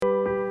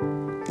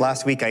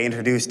Last week, I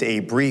introduced a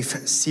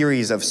brief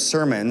series of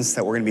sermons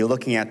that we're going to be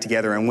looking at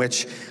together in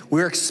which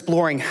we're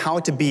exploring how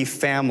to be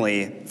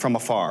family from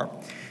afar.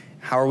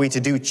 How are we to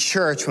do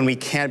church when we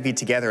can't be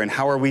together? And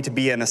how are we to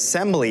be an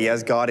assembly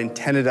as God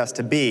intended us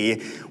to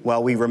be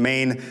while we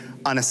remain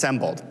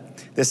unassembled?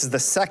 This is the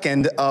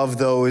second of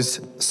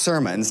those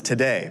sermons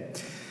today.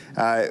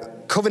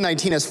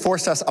 COVID-19 has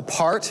forced us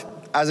apart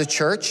as a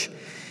church,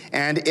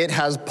 and it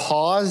has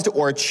paused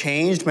or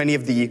changed many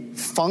of the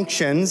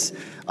functions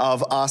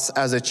of us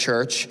as a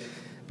church.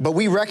 But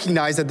we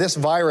recognize that this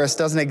virus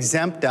doesn't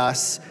exempt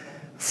us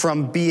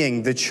from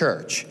being the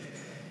church.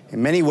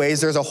 In many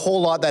ways, there's a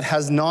whole lot that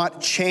has not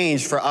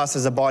changed for us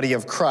as a body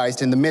of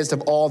Christ in the midst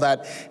of all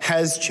that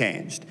has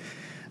changed.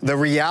 The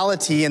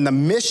reality and the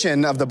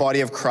mission of the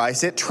body of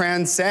Christ, it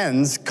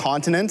transcends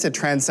continents, it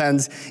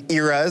transcends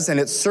eras,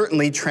 and it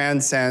certainly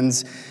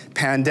transcends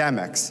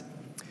pandemics.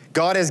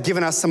 God has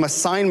given us some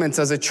assignments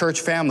as a church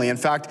family. In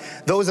fact,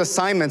 those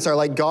assignments are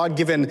like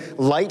God-given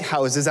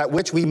lighthouses at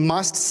which we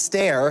must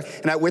stare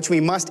and at which we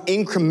must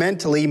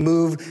incrementally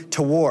move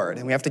toward.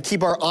 And we have to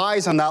keep our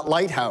eyes on that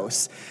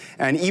lighthouse.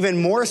 And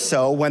even more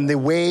so when the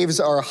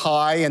waves are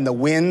high and the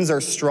winds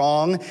are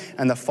strong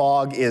and the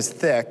fog is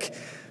thick,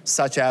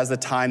 such as the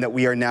time that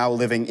we are now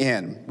living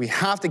in. We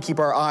have to keep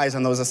our eyes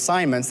on those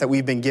assignments that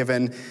we've been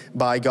given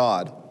by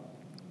God.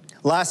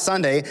 Last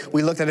Sunday,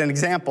 we looked at an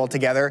example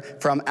together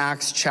from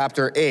Acts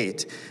chapter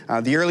 8.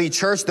 The early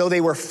church, though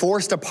they were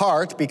forced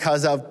apart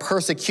because of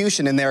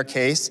persecution in their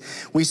case,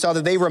 we saw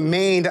that they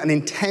remained an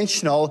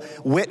intentional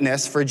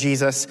witness for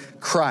Jesus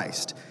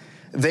Christ.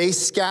 They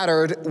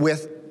scattered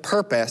with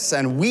purpose,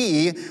 and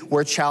we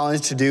were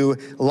challenged to do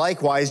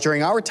likewise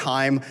during our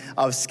time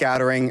of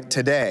scattering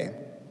today.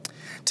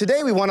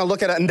 Today, we want to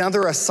look at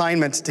another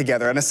assignment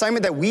together, an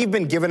assignment that we've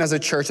been given as a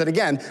church that,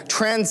 again,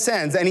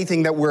 transcends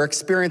anything that we're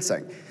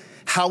experiencing.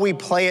 How we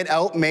play it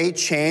out may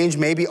change,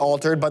 may be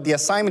altered, but the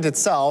assignment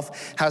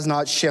itself has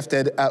not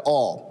shifted at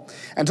all.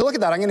 And to look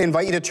at that, I'm going to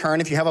invite you to turn,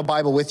 if you have a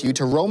Bible with you,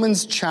 to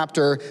Romans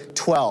chapter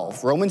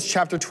 12. Romans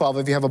chapter 12,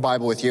 if you have a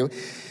Bible with you.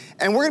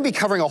 And we're going to be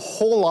covering a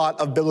whole lot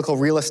of biblical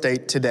real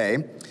estate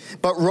today.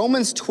 But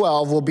Romans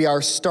 12 will be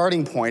our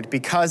starting point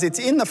because it's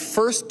in the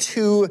first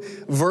two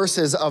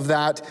verses of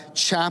that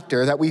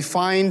chapter that we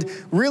find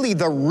really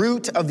the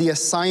root of the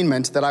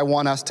assignment that I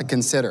want us to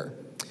consider.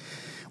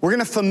 We're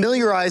going to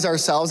familiarize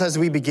ourselves as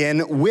we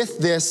begin with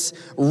this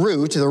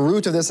root, the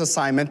root of this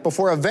assignment,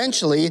 before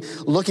eventually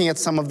looking at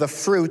some of the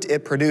fruit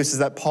it produces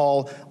that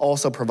Paul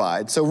also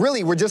provides. So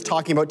really, we're just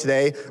talking about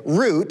today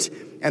root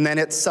and then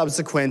its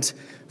subsequent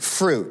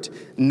fruit,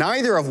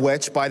 neither of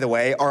which, by the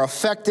way, are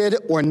affected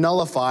or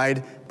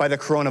nullified by the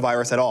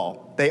coronavirus at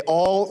all. They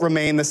all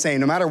remain the same,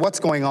 no matter what's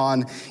going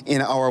on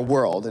in our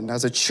world. And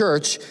as a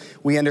church,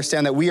 we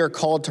understand that we are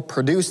called to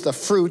produce the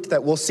fruit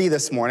that we'll see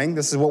this morning.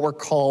 This is what we're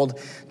called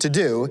to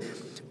do.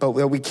 But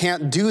we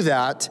can't do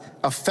that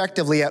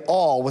effectively at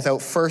all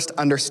without first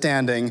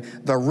understanding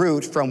the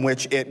root from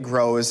which it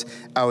grows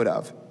out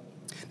of.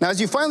 Now,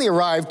 as you finally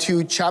arrive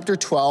to chapter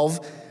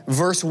 12,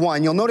 verse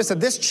 1, you'll notice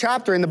that this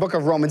chapter in the book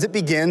of Romans, it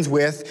begins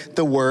with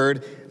the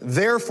word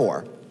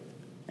therefore.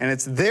 And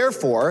it's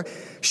therefore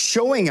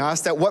showing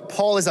us that what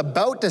Paul is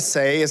about to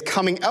say is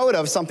coming out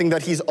of something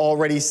that he's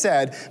already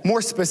said.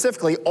 More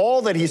specifically,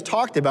 all that he's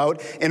talked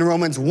about in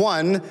Romans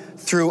 1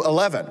 through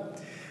 11.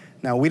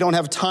 Now, we don't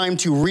have time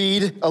to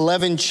read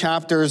 11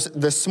 chapters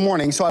this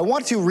morning, so I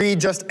want to read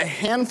just a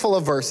handful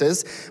of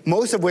verses,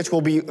 most of which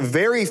will be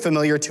very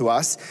familiar to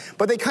us,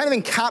 but they kind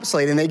of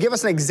encapsulate and they give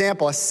us an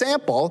example, a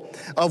sample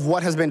of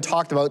what has been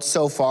talked about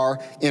so far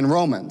in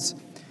Romans.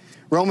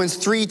 Romans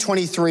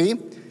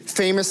 3:23.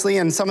 Famously,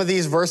 in some of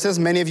these verses,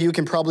 many of you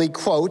can probably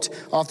quote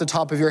off the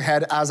top of your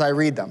head as I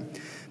read them.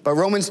 But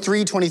Romans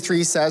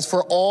 3:23 says,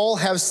 "For all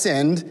have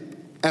sinned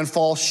and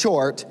fall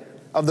short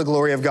of the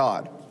glory of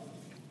God."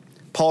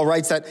 Paul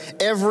writes that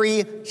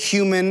every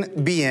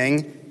human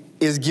being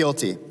is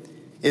guilty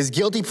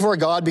before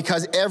God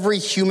because every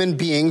human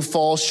being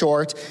falls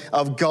short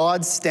of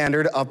God's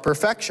standard of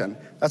perfection.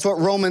 That's what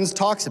Romans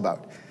talks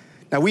about.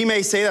 Now, we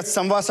may say that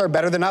some of us are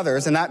better than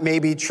others, and that may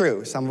be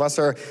true. Some of us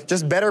are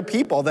just better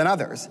people than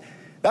others.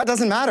 That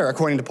doesn't matter,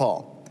 according to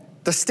Paul.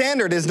 The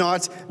standard is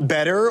not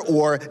better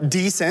or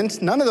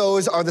decent. None of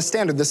those are the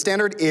standard. The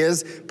standard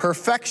is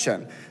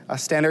perfection, a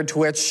standard to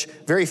which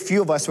very few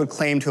of us would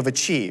claim to have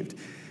achieved.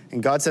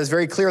 And God says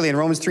very clearly in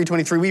Romans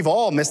 3:23, we've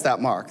all missed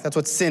that mark. That's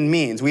what sin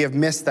means. We have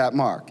missed that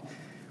mark.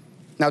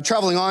 Now,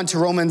 traveling on to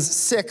Romans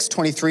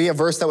 6:23, a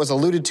verse that was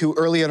alluded to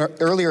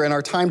earlier in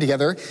our time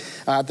together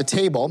at the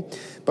table.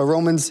 But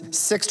Romans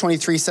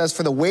 6:23 says,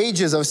 "For the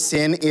wages of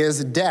sin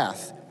is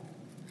death,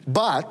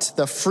 but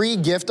the free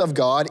gift of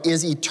God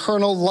is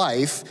eternal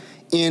life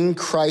in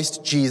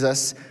Christ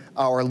Jesus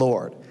our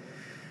Lord."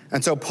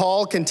 And so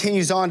Paul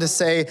continues on to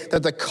say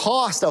that the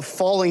cost of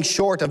falling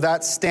short of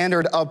that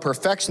standard of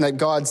perfection that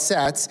God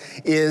sets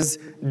is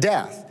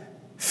death.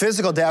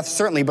 Physical death,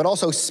 certainly, but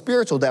also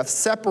spiritual death,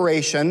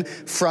 separation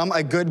from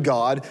a good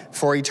God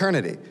for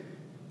eternity.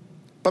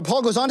 But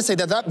Paul goes on to say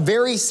that that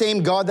very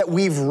same God that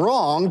we've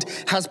wronged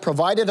has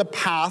provided a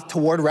path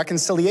toward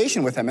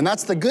reconciliation with him. And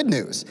that's the good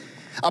news.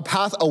 A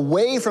path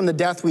away from the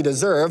death we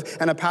deserve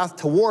and a path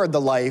toward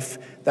the life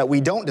that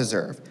we don't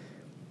deserve.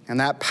 And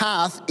that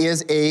path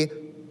is a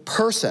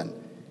person.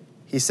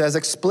 He says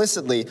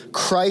explicitly,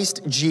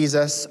 Christ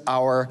Jesus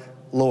our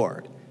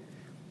Lord.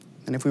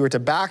 And if we were to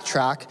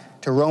backtrack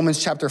to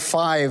Romans chapter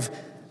 5,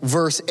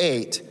 verse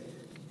 8,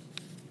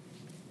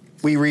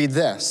 we read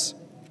this.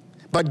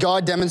 But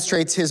God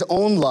demonstrates his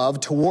own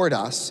love toward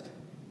us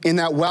in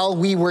that while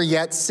we were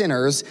yet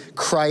sinners,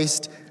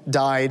 Christ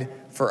died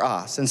for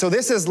us. And so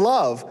this is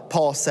love,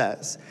 Paul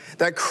says,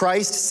 that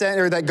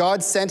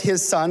God sent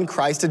his son,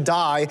 Christ, to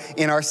die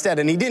in our stead.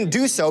 And he didn't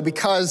do so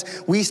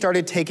because we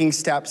started taking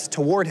steps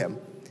toward him.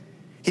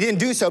 He didn't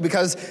do so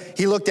because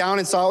he looked down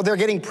and saw, they're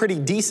getting pretty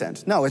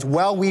decent. No, it's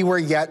while we were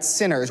yet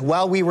sinners,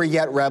 while we were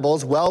yet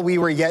rebels, while we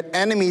were yet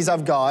enemies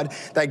of God,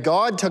 that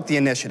God took the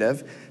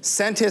initiative,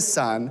 sent his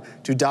son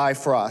to die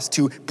for us,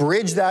 to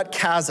bridge that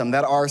chasm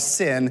that our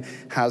sin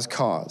has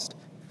caused.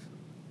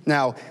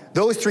 Now,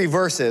 those three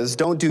verses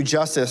don't do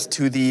justice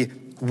to the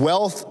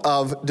wealth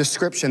of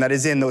description that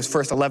is in those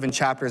first 11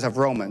 chapters of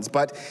Romans,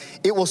 but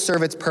it will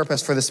serve its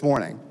purpose for this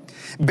morning.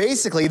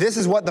 Basically, this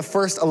is what the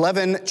first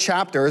 11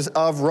 chapters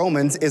of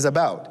Romans is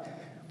about.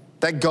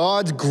 That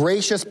God's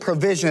gracious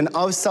provision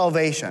of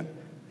salvation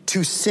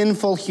to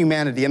sinful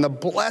humanity and the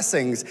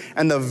blessings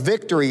and the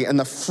victory and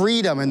the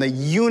freedom and the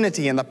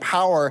unity and the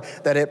power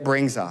that it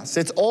brings us.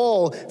 It's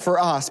all for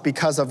us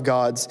because of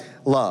God's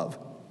love.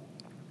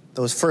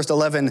 Those first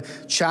 11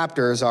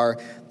 chapters are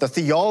the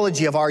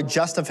theology of our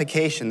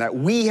justification, that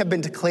we have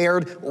been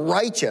declared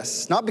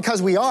righteous, not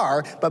because we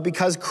are, but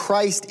because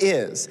Christ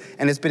is,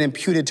 and it's been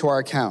imputed to our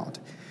account.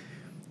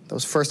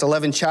 Those first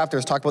 11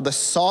 chapters talk about the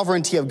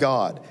sovereignty of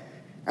God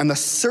and the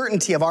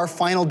certainty of our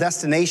final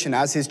destination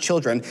as his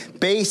children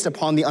based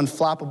upon the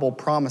unflappable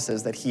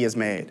promises that he has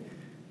made.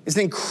 It's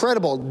an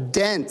incredible,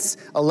 dense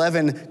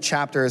 11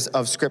 chapters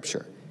of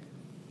Scripture.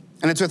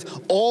 And it's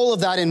with all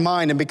of that in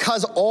mind, and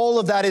because all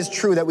of that is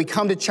true, that we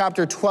come to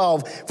chapter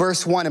 12,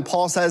 verse 1, and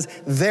Paul says,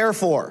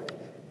 therefore,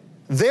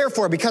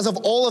 because of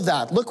all of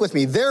that, look with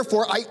me,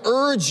 therefore I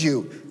urge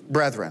you,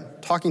 brethren,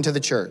 talking to the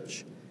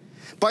church,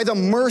 by the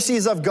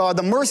mercies of God,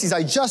 the mercies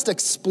I just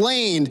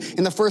explained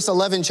in the first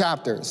 11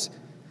 chapters,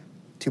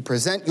 to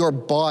present your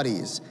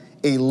bodies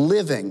a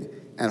living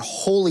and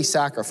holy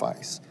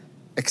sacrifice,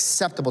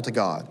 acceptable to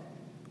God,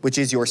 which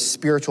is your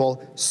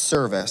spiritual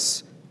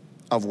service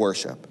of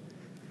worship.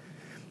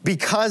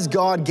 Because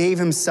God gave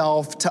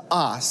himself to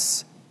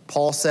us,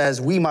 Paul says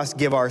we must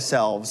give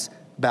ourselves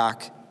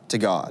back to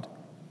God.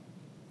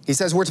 He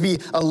says we're to be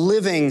a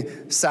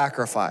living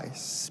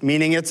sacrifice,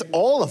 meaning it's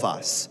all of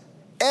us.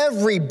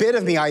 Every bit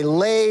of me I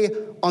lay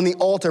on the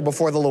altar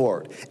before the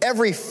Lord.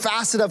 Every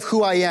facet of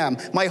who I am,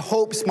 my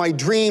hopes, my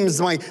dreams,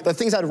 the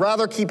things I'd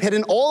rather keep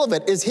hidden, all of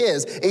it is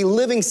his, a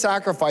living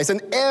sacrifice.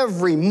 And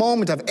every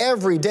moment of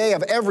every day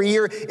of every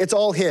year, it's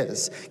all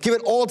his. Give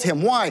it all to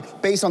him. Why?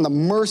 Based on the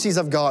mercies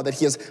of God that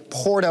he has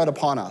poured out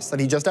upon us, that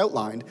he just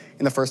outlined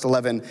in the first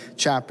 11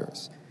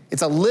 chapters.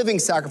 It's a living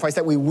sacrifice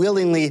that we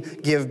willingly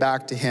give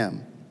back to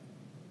him.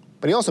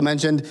 But he also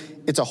mentioned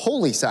it's a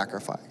holy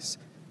sacrifice,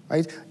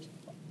 right?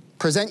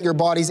 Present your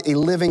bodies a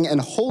living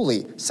and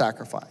holy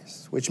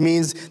sacrifice, which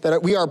means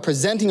that we are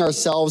presenting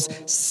ourselves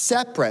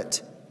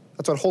separate.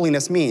 That's what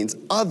holiness means.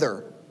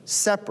 Other,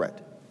 separate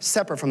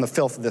from the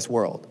filth of this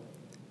world.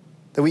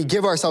 That we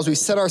give ourselves, we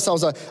set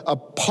ourselves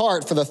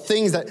apart from the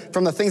things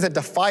that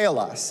defile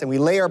us, and we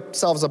lay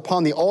ourselves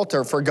upon the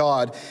altar for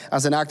God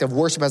as an act of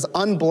worship, as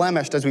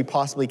unblemished as we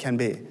possibly can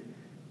be.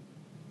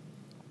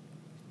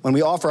 When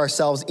we offer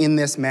ourselves in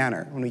this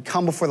manner, when we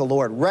come before the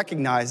Lord,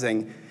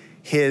 recognizing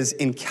his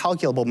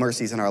incalculable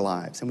mercies in our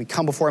lives. And we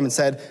come before him and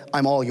said,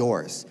 I'm all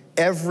yours.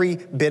 Every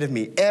bit of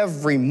me,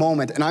 every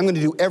moment, and I'm going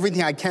to do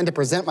everything I can to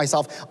present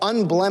myself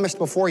unblemished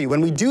before you.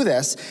 When we do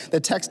this, the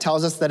text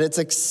tells us that it's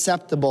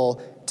acceptable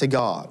to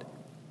God,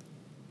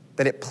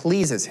 that it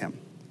pleases him,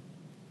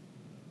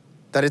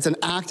 that it's an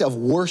act of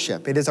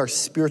worship. It is our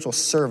spiritual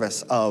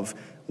service of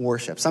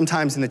worship.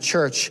 Sometimes in the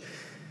church,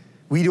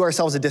 we do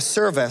ourselves a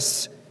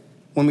disservice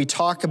when we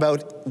talk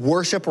about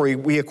worship, or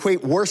we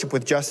equate worship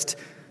with just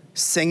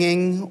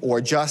singing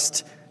or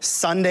just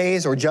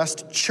Sundays or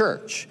just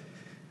church.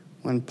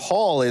 When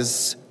Paul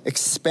is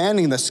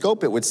expanding the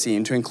scope, it would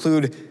seem, to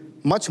include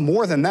much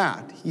more than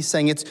that. He's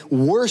saying it's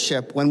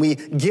worship when we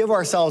give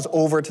ourselves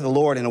over to the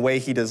Lord in a way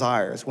he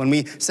desires. When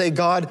we say,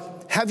 God,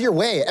 have your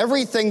way.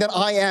 Everything that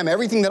I am,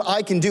 everything that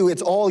I can do,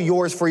 it's all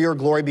yours for your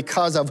glory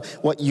because of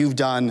what you've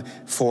done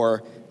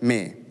for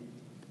me.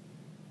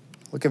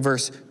 Look at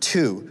verse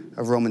 2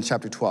 of Romans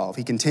chapter 12.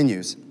 He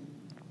continues,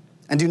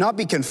 and do not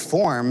be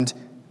conformed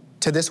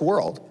to this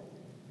world,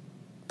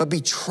 but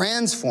be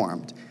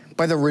transformed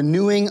by the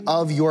renewing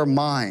of your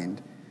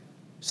mind,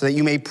 so that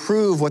you may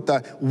prove what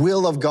the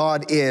will of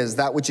God is,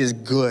 that which is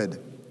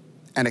good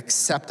and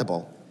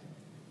acceptable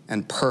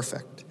and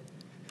perfect.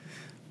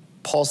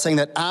 Paul's saying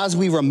that as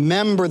we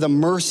remember the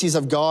mercies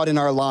of God in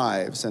our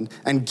lives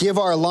and give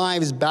our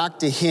lives back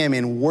to him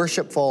in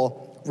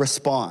worshipful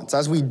response,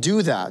 as we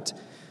do that,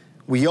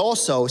 we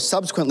also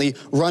subsequently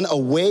run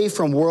away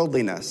from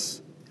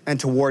worldliness and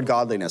toward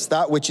godliness,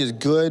 that which is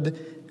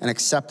good and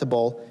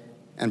acceptable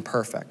and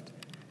perfect.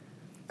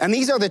 And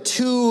these are the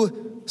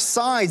two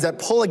sides that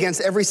pull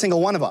against every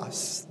single one of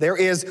us. There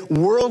is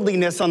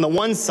worldliness on the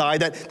one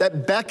side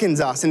that beckons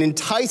us and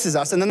entices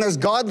us, and then there's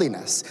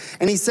godliness.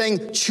 And he's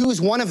saying,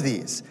 choose one of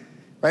these,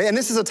 right? And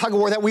this is a tug of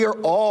war that we are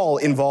all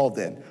involved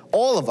in.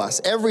 All of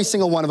us, every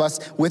single one of us,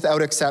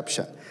 without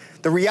exception.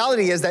 The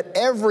reality is that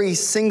every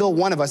single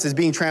one of us is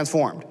being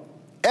transformed.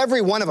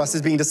 Every one of us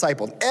is being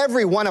discipled.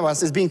 Every one of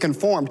us is being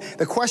conformed.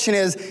 The question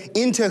is,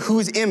 into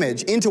whose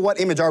image? Into what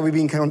image are we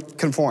being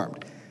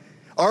conformed?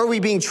 Are we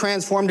being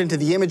transformed into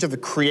the image of the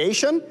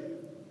creation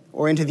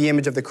or into the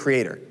image of the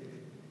Creator?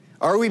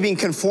 Are we being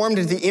conformed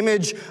into the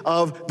image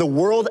of the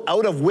world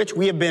out of which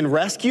we have been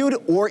rescued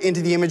or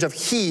into the image of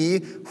He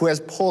who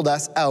has pulled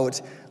us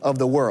out of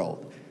the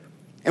world?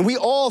 And we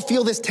all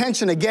feel this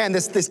tension again,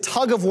 this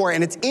tug of war,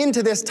 and it's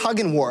into this tug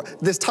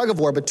of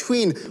war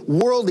between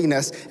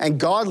worldliness and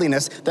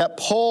godliness that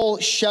Paul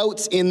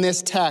shouts in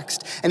this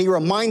text. And he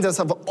reminds us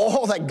of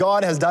all that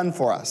God has done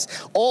for us,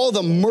 all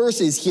the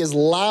mercies he has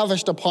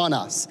lavished upon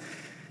us.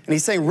 And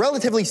he's saying,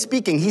 relatively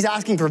speaking, he's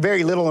asking for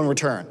very little in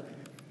return.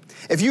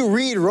 If you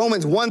read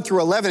Romans 1 through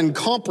 11 and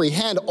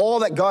comprehend all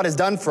that God has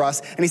done for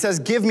us, and he says,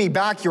 give me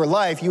back your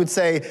life, you would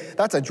say,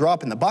 that's a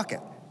drop in the bucket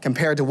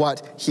compared to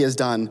what he has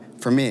done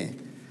for me.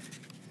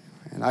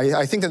 And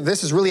I think that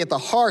this is really at the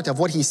heart of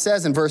what he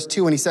says in verse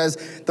 2 when he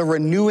says, the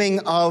renewing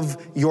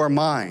of your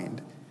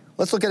mind.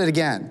 Let's look at it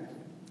again.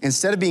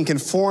 Instead of being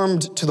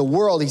conformed to the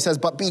world, he says,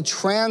 but be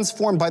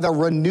transformed by the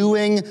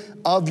renewing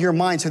of your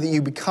mind so that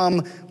you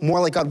become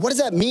more like God. What does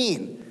that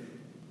mean?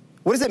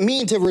 What does it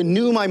mean to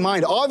renew my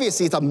mind?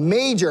 Obviously, it's a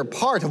major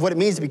part of what it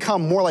means to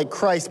become more like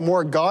Christ,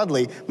 more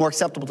godly, more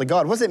acceptable to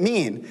God. What does it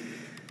mean?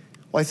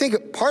 Well, I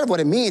think part of what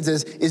it means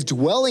is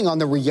dwelling on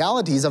the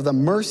realities of the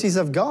mercies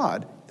of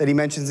God that he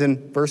mentions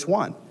in verse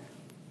 1.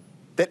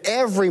 That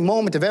every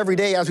moment of every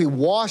day, as we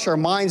wash our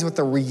minds with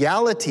the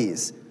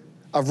realities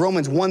of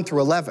Romans 1 through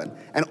 11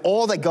 and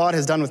all that God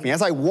has done with me,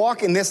 as I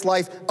walk in this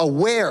life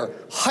aware,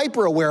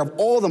 hyper aware of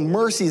all the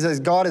mercies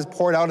that God has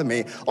poured out of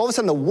me, all of a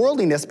sudden the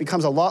worldliness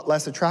becomes a lot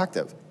less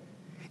attractive.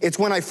 It's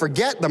when I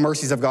forget the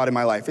mercies of God in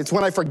my life. It's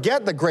when I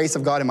forget the grace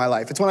of God in my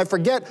life. It's when I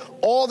forget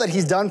all that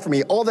he's done for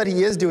me, all that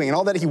he is doing, and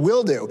all that he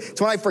will do. It's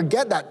when I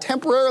forget that,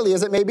 temporarily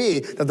as it may be,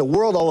 that the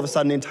world all of a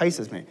sudden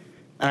entices me.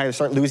 And I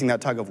start losing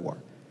that tug of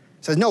war.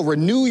 It says, no,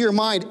 renew your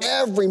mind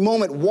every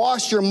moment.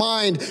 Wash your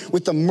mind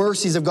with the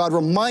mercies of God.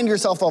 Remind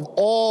yourself of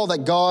all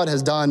that God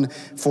has done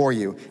for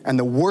you and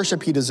the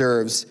worship he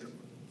deserves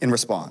in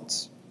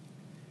response.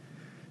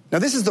 Now,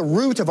 this is the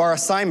root of our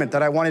assignment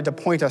that I wanted to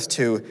point us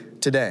to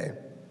today.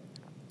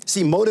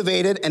 See,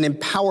 motivated and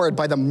empowered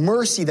by the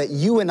mercy that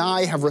you and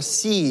I have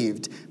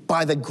received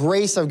by the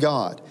grace of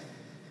God,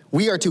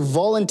 we are to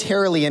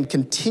voluntarily and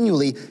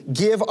continually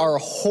give our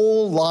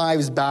whole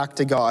lives back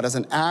to God as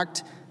an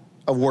act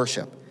of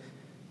worship,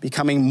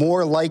 becoming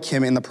more like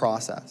him in the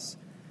process.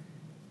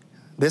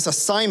 This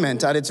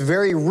assignment, at its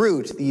very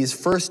root, these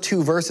first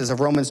two verses of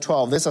Romans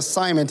 12, this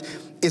assignment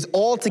is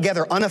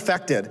altogether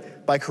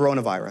unaffected by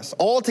coronavirus,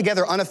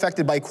 altogether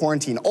unaffected by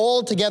quarantine,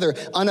 altogether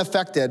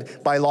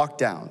unaffected by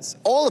lockdowns.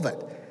 All of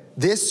it.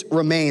 This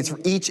remains for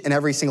each and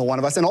every single one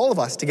of us and all of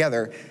us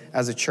together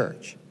as a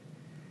church.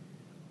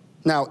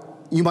 Now,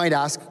 you might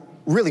ask,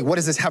 really, what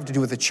does this have to do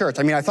with the church?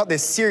 I mean, I thought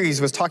this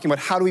series was talking about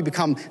how do we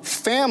become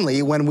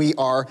family when we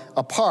are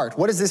apart.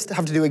 What does this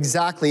have to do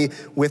exactly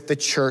with the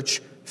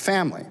church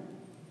family?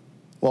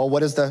 Well,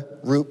 what does the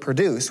root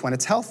produce when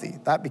it's healthy?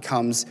 That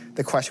becomes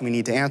the question we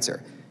need to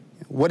answer.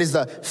 What is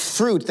the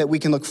fruit that we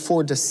can look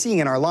forward to seeing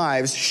in our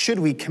lives should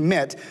we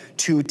commit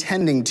to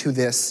tending to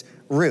this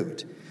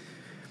root?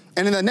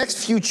 And in the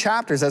next few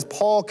chapters, as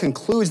Paul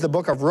concludes the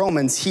book of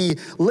Romans, he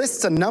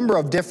lists a number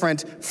of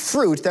different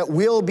fruit that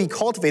will be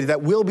cultivated,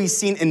 that will be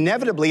seen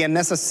inevitably and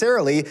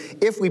necessarily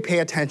if we pay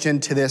attention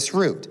to this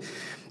root.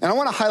 And I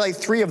want to highlight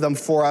three of them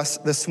for us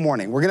this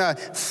morning. We're going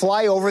to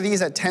fly over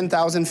these at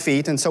 10,000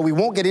 feet, and so we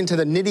won't get into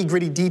the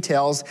nitty-gritty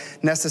details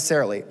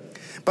necessarily.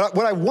 But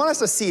what I want us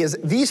to see is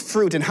these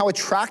fruit and how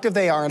attractive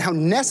they are and how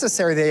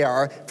necessary they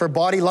are for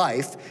body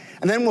life,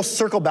 and then we'll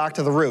circle back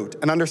to the root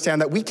and understand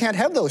that we can't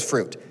have those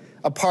fruit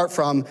apart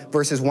from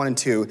verses 1 and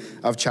 2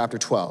 of chapter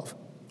 12.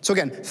 So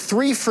again,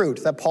 three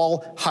fruit that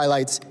Paul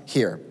highlights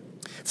here.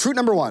 Fruit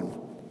number 1,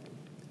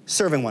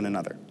 serving one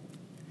another.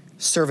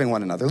 Serving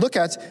one another. Look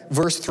at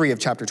verse 3 of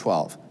chapter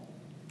 12.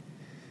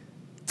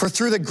 For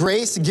through the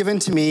grace given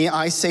to me,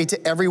 I say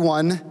to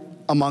everyone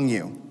among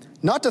you,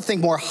 not to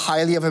think more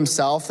highly of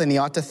himself than he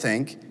ought to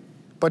think,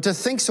 but to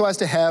think so as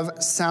to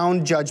have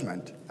sound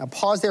judgment. Now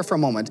pause there for a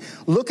moment.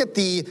 Look at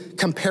the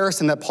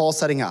comparison that Paul's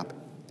setting up.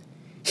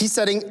 He's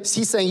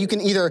saying you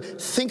can either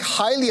think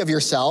highly of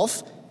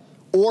yourself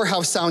or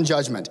have sound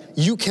judgment.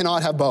 You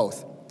cannot have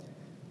both.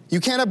 You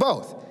can't have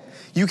both.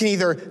 You can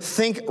either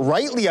think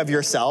rightly of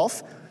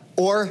yourself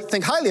or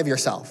think highly of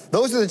yourself.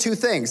 Those are the two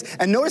things.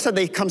 And notice that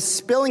they come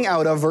spilling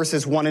out of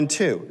verses 1 and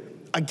 2.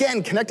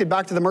 Again, connected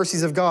back to the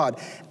mercies of God.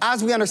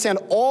 As we understand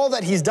all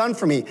that he's done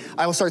for me,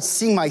 I will start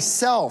seeing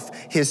myself,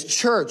 his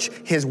church,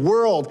 his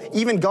world,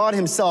 even God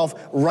himself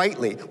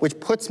rightly, which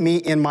puts me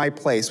in my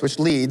place, which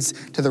leads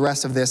to the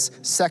rest of this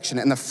section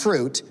and the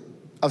fruit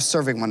of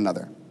serving one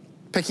another.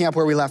 Picking up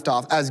where we left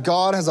off, as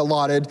God has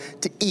allotted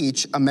to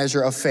each a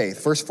measure of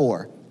faith. Verse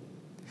 4.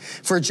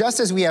 For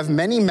just as we have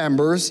many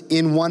members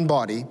in one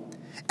body,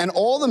 and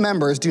all the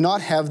members do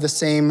not have the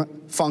same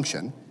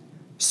function,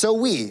 so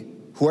we,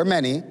 who are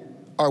many,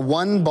 are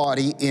one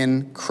body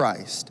in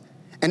Christ,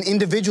 and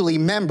individually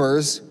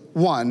members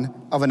one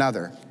of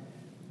another.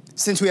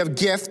 Since we have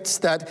gifts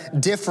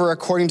that differ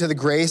according to the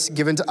grace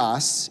given to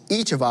us,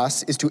 each of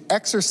us is to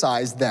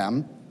exercise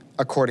them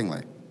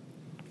accordingly.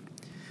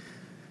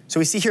 So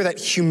we see here that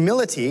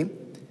humility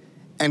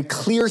and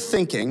clear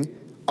thinking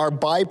are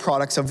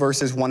byproducts of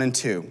verses 1 and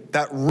 2.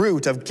 That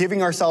root of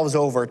giving ourselves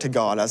over to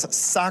God as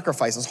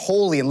sacrifices,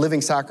 holy and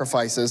living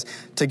sacrifices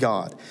to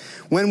God.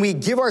 When we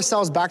give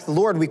ourselves back to the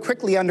Lord, we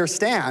quickly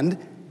understand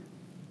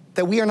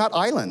that we are not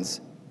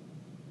islands,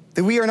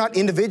 that we are not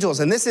individuals.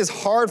 And this is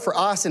hard for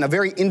us in a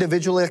very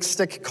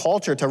individualistic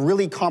culture to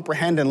really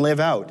comprehend and live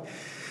out.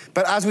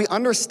 But as we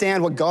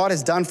understand what God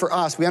has done for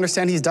us, we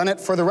understand he's done it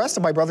for the rest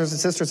of my brothers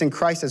and sisters in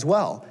Christ as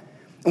well.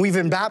 And we've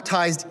been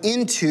baptized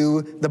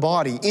into the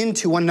body,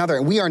 into one another.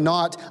 And we are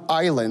not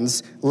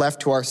islands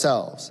left to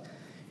ourselves.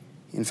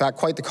 In fact,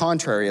 quite the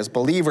contrary. As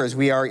believers,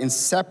 we are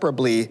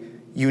inseparably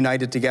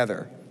united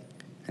together.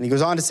 And he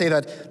goes on to say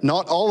that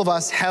not all of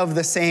us have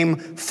the same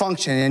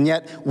function, and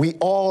yet we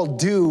all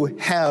do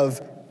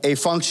have a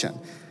function,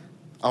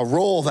 a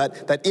role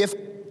that if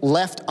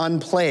left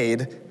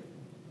unplayed,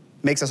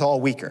 makes us all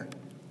weaker.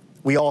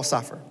 We all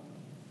suffer.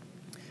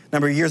 A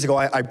number of years ago,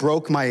 I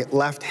broke my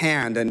left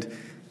hand, and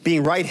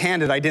being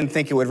right-handed, I didn't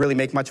think it would really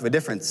make much of a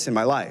difference in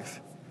my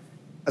life.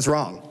 That's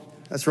wrong.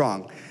 That's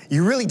wrong.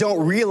 You really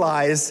don't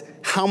realize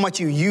how much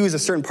you use a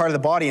certain part of the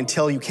body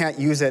until you can't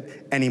use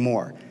it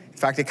anymore. In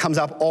fact, it comes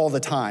up all the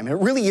time. It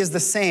really is the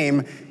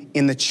same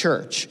in the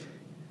church.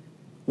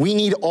 We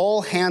need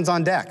all hands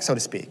on deck, so to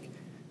speak.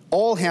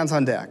 All hands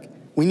on deck.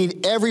 We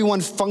need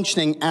everyone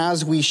functioning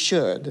as we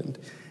should.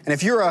 And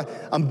if you're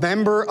a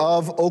member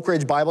of Oak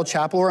Ridge Bible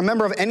Chapel or a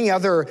member of any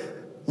other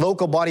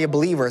local body of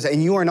believers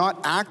and you are not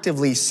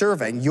actively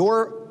serving,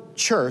 your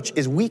church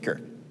is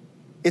weaker.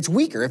 It's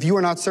weaker if you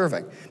are not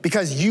serving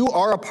because you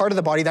are a part of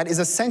the body that is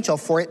essential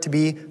for it to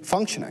be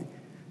functioning.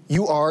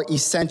 You are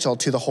essential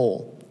to the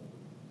whole.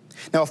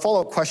 Now, a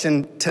follow-up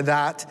question to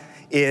that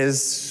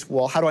is,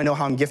 well, how do I know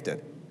how I'm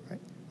gifted?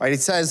 Right?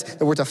 It says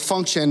that we're to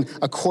function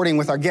according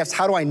with our gifts.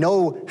 How do I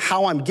know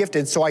how I'm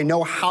gifted so I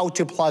know how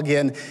to plug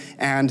in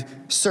and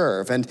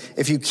serve? And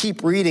if you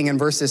keep reading in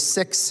verses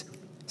 6,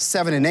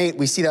 7, and 8,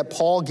 we see that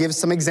Paul gives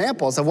some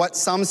examples of what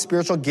some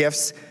spiritual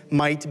gifts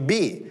might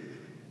be.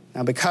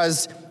 Now,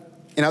 because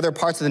in other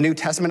parts of the New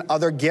Testament,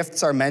 other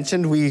gifts are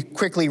mentioned, we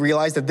quickly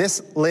realize that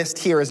this list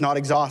here is not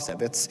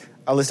exhaustive. It's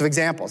a list of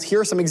examples. Here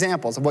are some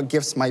examples of what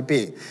gifts might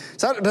be.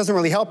 So that doesn't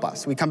really help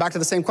us. We come back to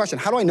the same question.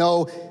 How do I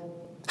know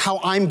how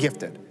I'm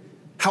gifted?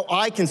 How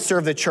I can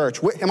serve the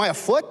church? Am I a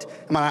foot?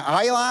 Am I an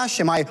eyelash?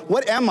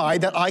 What am I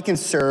that I can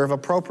serve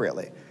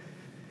appropriately?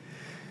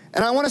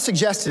 And I want to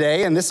suggest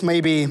today, and this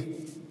may be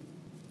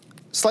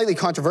slightly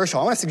controversial,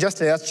 I want to suggest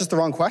today that's just the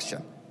wrong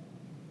question.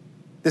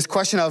 This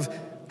question of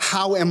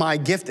how am I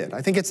gifted?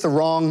 I think it's the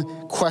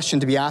wrong question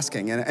to be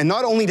asking. And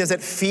not only does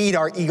it feed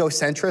our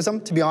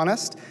egocentrism, to be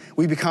honest,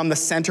 we become the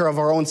center of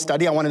our own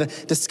study. I wanted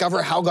to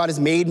discover how God has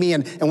made me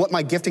and what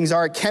my giftings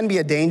are. It can be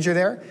a danger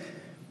there.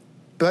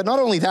 But not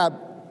only that,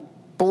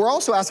 but we're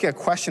also asking a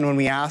question when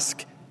we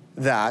ask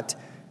that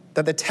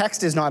the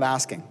text is not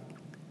asking.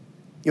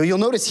 You'll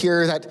notice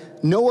here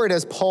that nowhere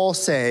does Paul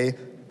say,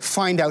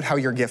 find out how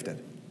you're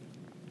gifted.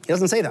 He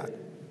doesn't say that.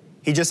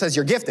 He just says,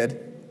 you're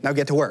gifted, now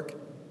get to work.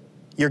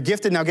 You're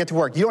gifted, now get to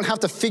work. You don't have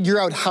to figure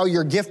out how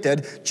you're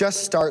gifted,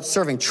 just start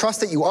serving.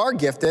 Trust that you are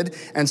gifted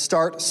and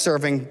start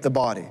serving the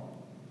body.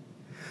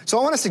 So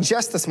I want to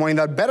suggest this morning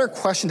that a better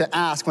question to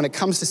ask when it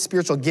comes to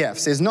spiritual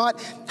gifts is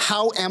not,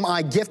 how am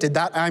I gifted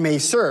that I may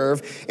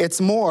serve?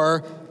 It's more,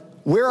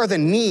 where are the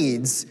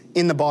needs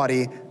in the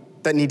body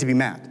that need to be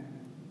met?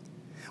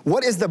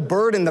 What is the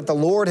burden that the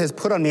Lord has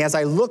put on me as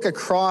I look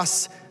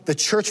across the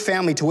church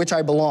family to which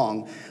I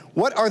belong?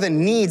 What are the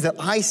needs that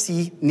I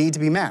see need to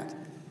be met?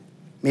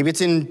 Maybe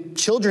it's in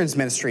children's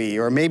ministry,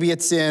 or maybe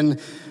it's in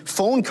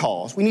phone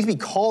calls. We need to be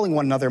calling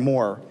one another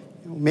more.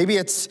 Maybe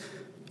it's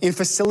in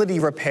facility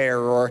repair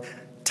or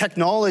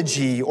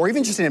technology, or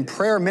even just in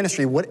prayer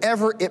ministry,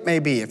 whatever it may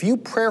be. If you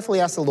prayerfully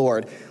ask the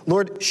Lord,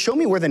 show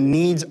me where the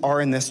needs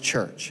are in this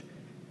church.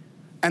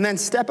 And then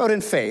step out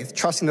in faith,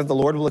 trusting that the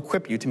Lord will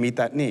equip you to meet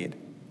that need.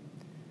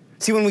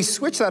 See, when we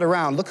switch that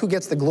around, look who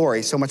gets the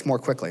glory so much more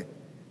quickly.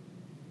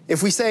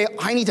 If we say,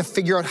 I need to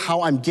figure out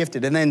how I'm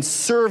gifted and then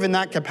serve in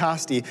that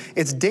capacity,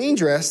 it's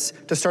dangerous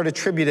to start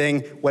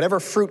attributing whatever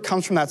fruit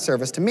comes from that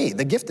service to me,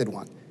 the gifted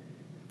one.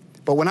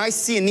 But when I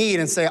see a need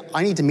and say,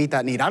 I need to meet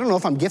that need, I don't know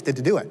if I'm gifted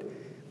to do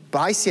it, but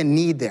I see a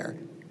need there.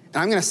 And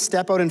I'm going to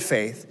step out in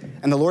faith,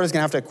 and the Lord is going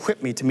to have to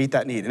equip me to meet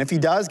that need. And if he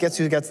does, guess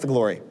who gets the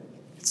glory?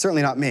 It's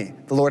certainly not me.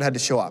 The Lord had to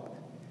show up.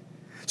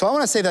 So I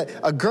want to say that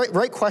a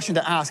great question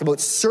to ask about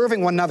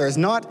serving one another is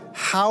not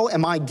how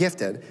am I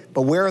gifted,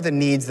 but where are the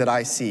needs that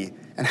I see,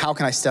 and how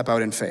can I step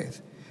out in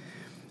faith?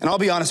 And I'll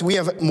be honest, we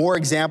have more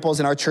examples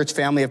in our church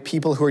family of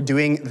people who are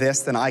doing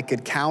this than I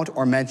could count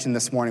or mention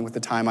this morning with the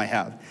time I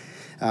have.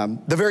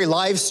 The very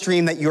live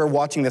stream that you're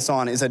watching this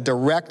on is a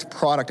direct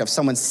product of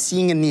someone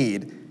seeing a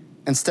need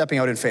and stepping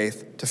out in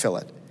faith to fill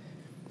it.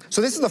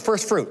 So this is the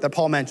first fruit that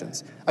Paul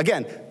mentions.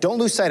 Again, don't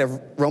lose sight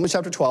of Romans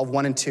chapter 12,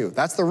 1 and 2.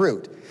 That's the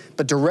root.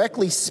 But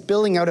directly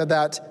spilling out of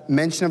that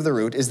mention of the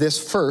root is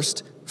this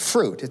first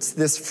fruit. It's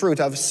this fruit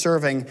of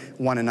serving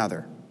one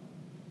another.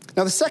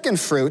 Now the second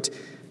fruit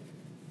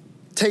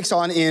takes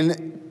on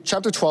in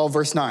chapter 12,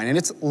 verse 9, and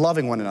it's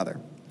loving one another.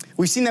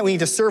 We've seen that we need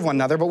to serve one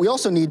another, but we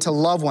also need to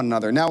love one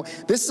another. Now,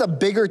 this is a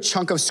bigger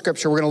chunk of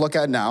scripture we're going to look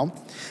at now,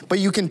 but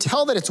you can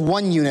tell that it's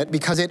one unit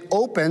because it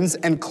opens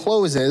and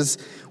closes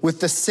with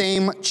the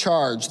same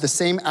charge, the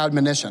same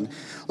admonition.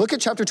 Look at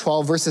chapter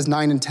 12, verses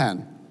 9 and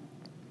 10.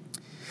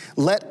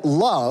 Let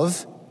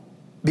love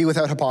be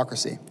without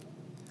hypocrisy.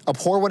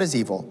 Abhor what is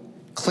evil,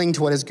 cling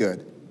to what is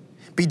good.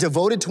 Be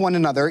devoted to one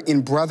another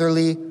in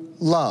brotherly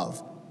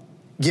love.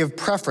 Give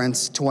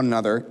preference to one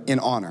another in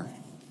honor.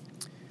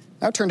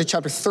 Now turn to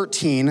chapter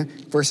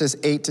 13, verses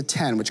 8 to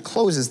 10, which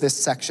closes this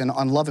section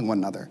on loving one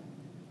another.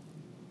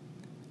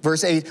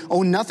 Verse 8,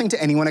 owe nothing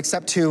to anyone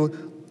except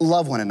to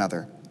love one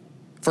another.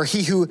 For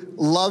he who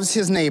loves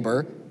his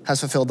neighbor has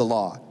fulfilled the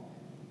law.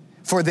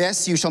 For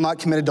this, you shall not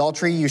commit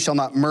adultery, you shall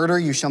not murder,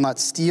 you shall not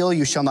steal,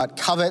 you shall not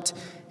covet.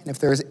 And if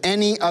there is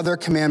any other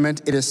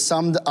commandment, it is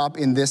summed up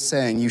in this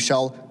saying, you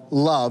shall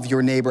love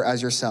your neighbor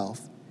as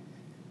yourself.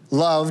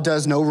 Love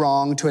does no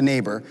wrong to a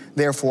neighbor.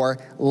 Therefore,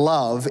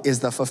 love is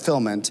the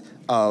fulfillment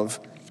of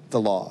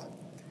the law.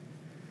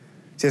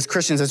 See, as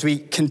Christians, as we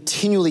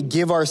continually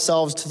give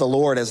ourselves to the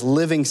Lord as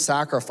living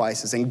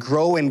sacrifices and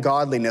grow in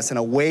godliness and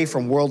away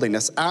from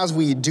worldliness, as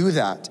we do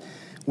that,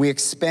 we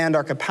expand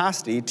our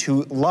capacity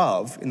to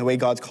love in the way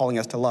God's calling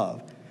us to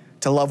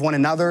love one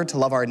another, to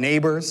love our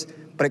neighbors,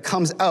 but it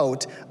comes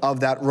out of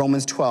that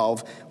Romans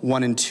 12,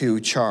 1 and 2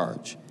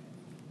 charge.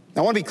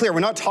 Now, I want to be clear,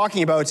 we're not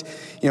talking about,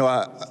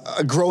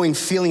 a growing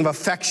feeling of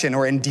affection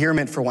or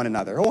endearment for one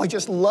another. Oh, I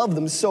just love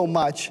them so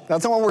much.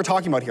 That's not what we're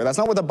talking about here. That's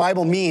not what the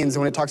Bible means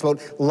when it talks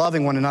about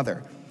loving one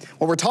another.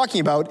 What we're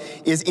talking about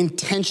is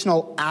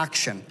intentional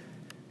action.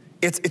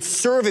 It's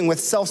serving with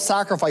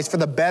self-sacrifice for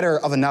the better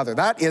of another.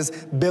 That is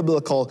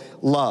biblical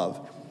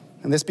love.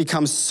 And this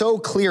becomes so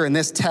clear in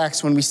this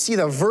text when we see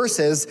the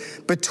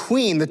verses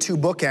between the two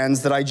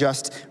bookends that I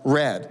just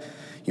read.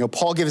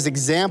 Paul gives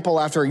example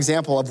after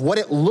example of what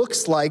it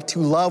looks like to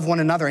love one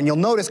another. And you'll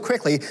notice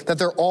quickly that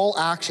they're all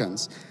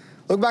actions.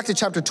 Look back to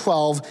chapter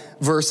 12,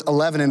 verse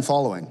 11 and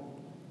following.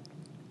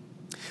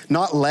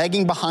 Not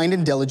lagging behind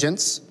in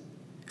diligence,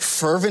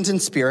 fervent in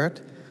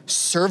spirit,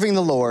 serving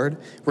the Lord,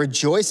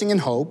 rejoicing in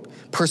hope,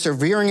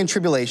 persevering in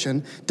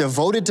tribulation,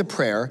 devoted to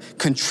prayer,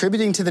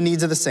 contributing to the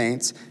needs of the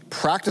saints,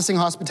 practicing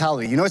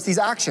hospitality. You notice these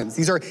actions.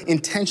 These are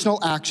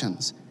intentional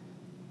actions.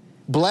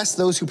 Bless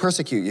those who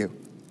persecute you.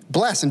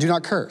 Bless and do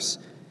not curse.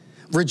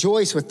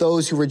 Rejoice with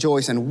those who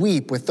rejoice and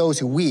weep with those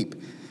who weep.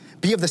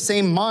 Be of the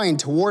same mind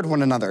toward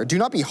one another. Do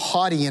not be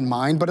haughty in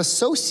mind, but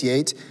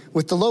associate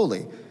with the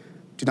lowly.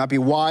 Do not be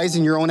wise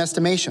in your own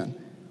estimation.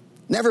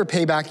 Never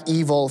pay back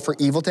evil for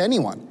evil to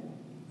anyone.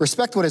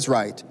 Respect what is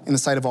right in the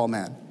sight of all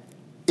men.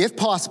 If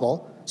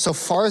possible, so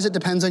far as it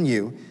depends on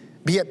you,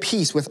 be at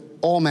peace with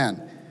all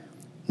men.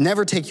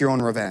 Never take your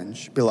own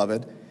revenge,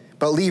 beloved,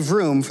 but leave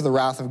room for the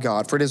wrath of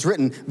God. For it is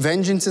written,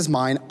 vengeance is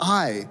mine,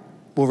 I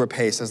will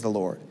repay, says the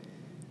Lord.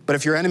 But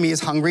if your enemy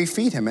is hungry,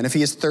 feed him. And if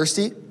he is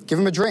thirsty, give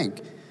him a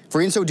drink.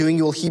 For in so doing,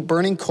 you will heap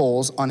burning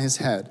coals on his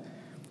head.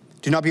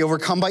 Do not be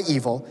overcome by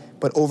evil,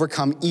 but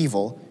overcome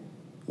evil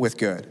with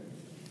good.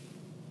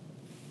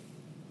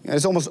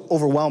 It's almost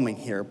overwhelming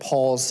here,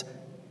 Paul's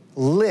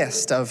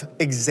list of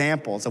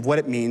examples of what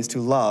it means to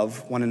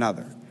love one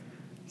another.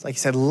 It's like he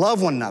said,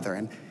 love one another.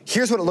 And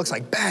here's what it looks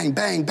like. Bang,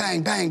 bang,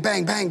 bang, bang,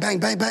 bang, bang, bang,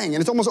 bang, bang.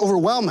 And it's almost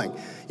overwhelming.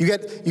 You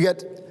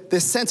get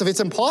this sense of it's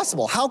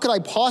impossible. How could I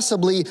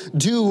possibly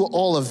do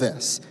all of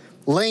this?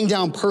 Laying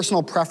down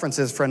personal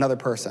preferences for another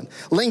person.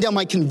 Laying down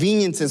my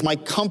conveniences, my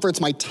comforts,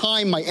 my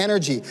time, my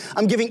energy.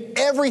 I'm giving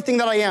everything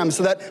that I am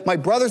so that my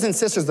brothers and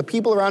sisters, the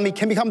people around me,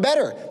 can become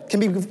better, can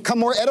become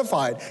more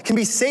edified, can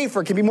be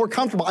safer, can be more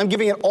comfortable. I'm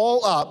giving it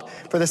all up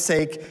for the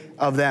sake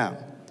of them.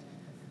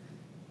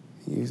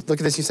 You look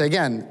at this, you say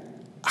again,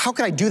 how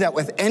can I do that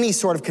with any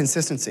sort of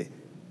consistency?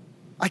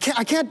 I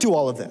can't do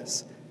all of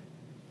this.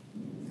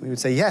 We would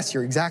say, yes,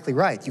 you're exactly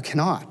right. You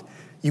cannot.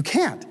 You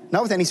can't.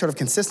 Not with any sort of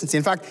consistency.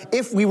 In fact,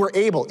 if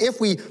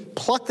we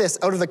pluck this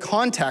out of the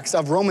context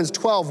of Romans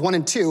 12, 1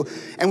 and 2,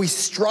 and we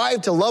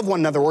strive to love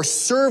one another or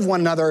serve one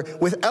another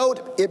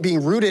without it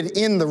being rooted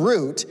in the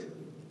root,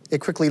 it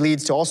quickly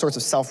leads to all sorts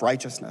of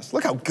self-righteousness.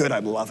 Look how good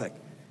I'm loving.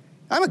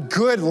 I'm a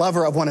good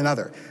lover of one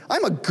another.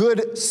 I'm a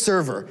good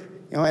server.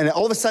 And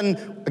all of a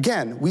sudden,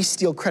 again, we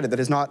steal credit that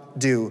is not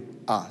due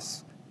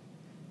us.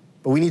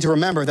 But we need to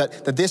remember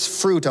that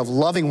this fruit of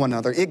loving one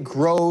another, it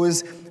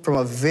grows from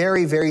a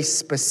very, very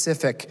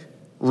specific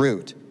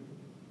root.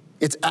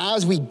 It's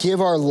as we give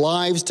our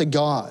lives to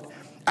God,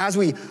 as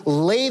we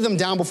lay them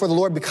down before the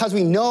Lord because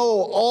we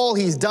know all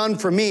he's done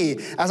for me,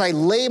 as I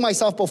lay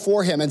myself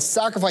before him and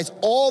sacrifice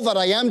all that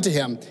I am to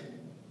him,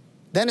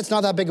 then it's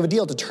not that big of a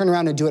deal to turn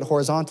around and do it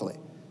horizontally,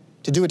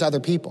 to do it to other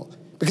people.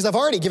 Because I've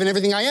already given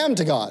everything I am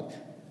to God.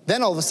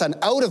 Then all of a sudden,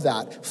 out of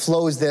that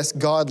flows this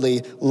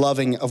godly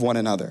loving of one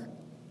another.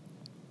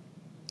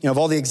 Of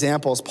all the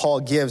examples Paul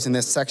gives in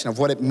this section of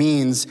what it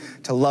means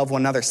to love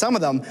one another, some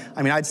of them,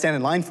 I'd stand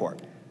in line for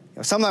it.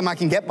 Some of them I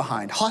can get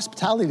behind.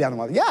 Hospitality down the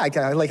line. Yeah,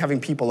 I like having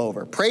people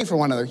over. Pray for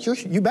one another.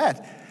 You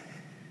bet.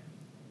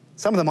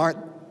 Some of them aren't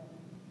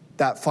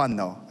that fun,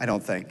 though, I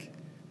don't think.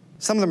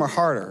 Some of them are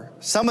harder.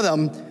 Some of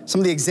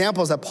the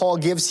examples that Paul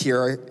gives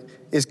here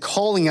is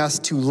calling us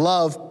to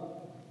love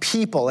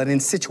people and in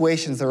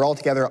situations that are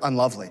altogether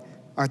unlovely,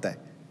 aren't they?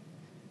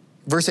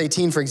 Verse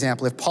 18, for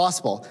example, if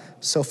possible,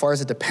 so far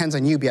as it depends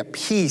on you, be at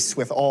peace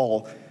with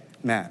all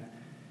men.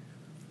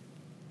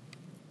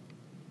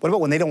 What about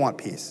when they don't want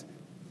peace?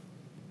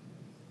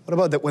 What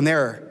about that when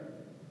they're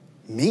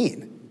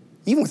mean,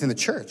 even within the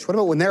church? What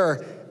about when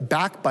they're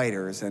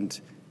backbiters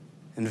and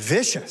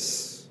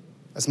vicious?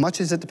 As much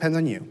as it depends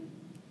on you.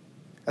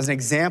 As an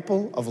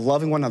example of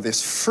loving one another,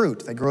 this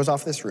fruit that grows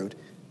off this root,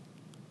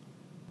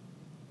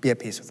 be at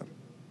peace with them.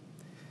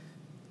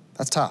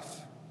 That's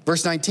tough.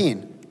 Verse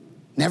 19,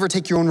 never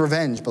take your own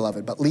revenge,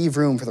 beloved, but leave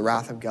room for the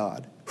wrath of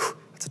God. Whew,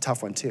 that's a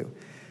tough one too.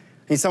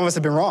 Some of us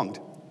have been wronged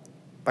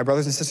by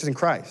brothers and sisters in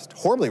Christ,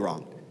 horribly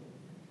wronged.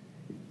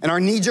 And our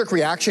knee-jerk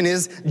reaction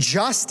is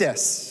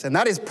justice. And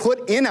that is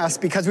put in us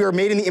because we were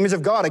made in the image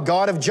of God, a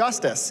God of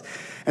justice.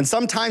 And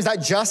sometimes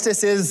that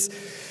justice is,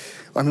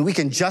 we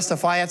can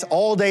justify it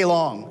all day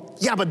long.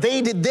 Yeah, but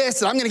they did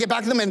this, and I'm going to get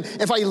back to them, and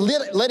if I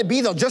let it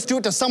be, they'll just do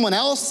it to someone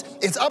else.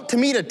 It's up to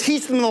me to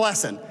teach them the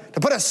lesson, to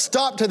put a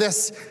stop to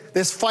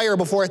this fire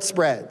before it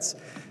spreads.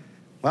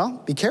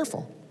 Well, be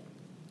careful.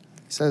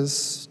 He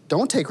says,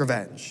 don't take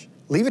revenge.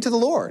 Leave it to the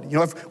Lord.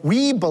 If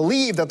we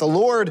believe that the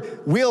Lord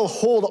will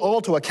hold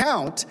all to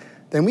account,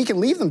 then we can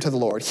leave them to the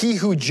Lord. He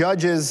who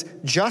judges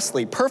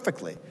justly,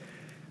 perfectly.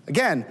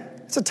 Again,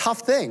 it's a tough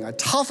thing, a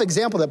tough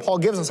example that Paul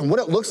gives us on what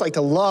it looks like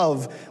to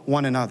love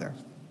one another.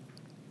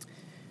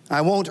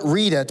 I won't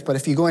read it, but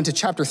if you go into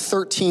chapter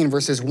 13,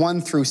 verses 1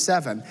 through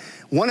 7,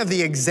 one of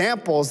the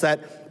examples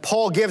that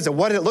Paul gives of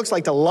what it looks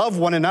like to love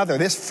one another,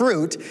 this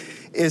fruit,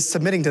 is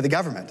submitting to the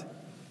government.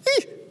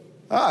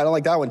 I don't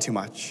like that one too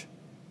much.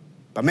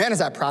 But man, is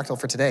that practical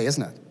for today,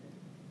 isn't it?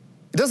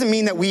 It doesn't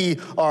mean that we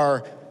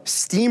are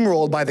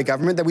steamrolled by the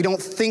government, that we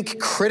don't think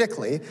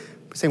critically,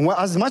 saying, well,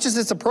 as much as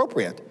it's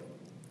appropriate,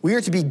 we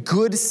are to be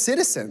good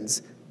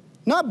citizens,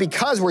 not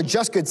because we're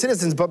just good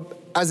citizens, but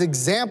as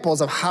examples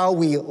of how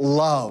we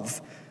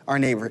love our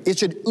neighbor. It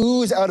should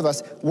ooze out of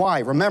us. Why?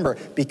 Remember,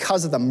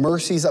 because of the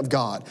mercies of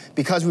God,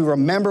 because we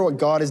remember what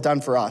God has done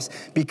for us,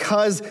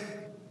 because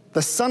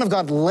the Son of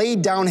God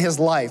laid down his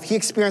life. He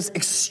experienced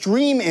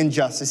extreme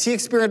injustice. He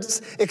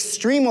experienced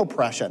extreme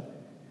oppression,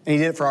 and he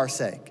did it for our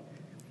sake.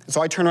 And so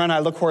I turn around and I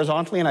look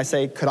horizontally and I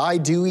say, could I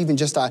do even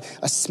just a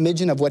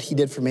smidgen of what he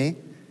did for me?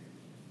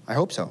 I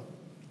hope so.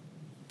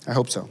 I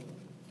hope so.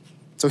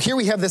 So here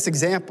we have this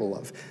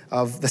example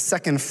of the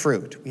second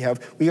fruit.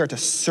 We are to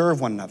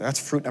serve one another. That's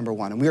fruit number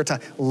 1. And we are to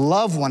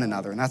love one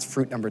another, and that's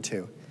fruit number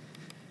 2.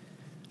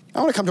 I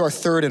want to come to our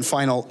third and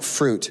final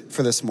fruit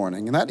for this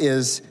morning, and that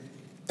is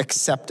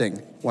accepting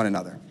one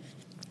another.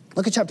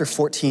 Look at chapter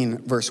 14,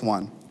 verse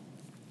 1.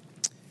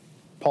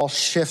 Paul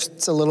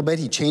shifts a little bit.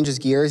 He changes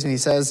gears and he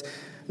says,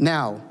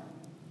 now,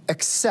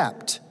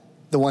 accept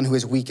the one who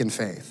is weak in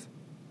faith,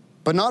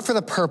 but not for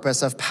the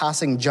purpose of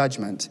passing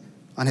judgment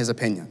on his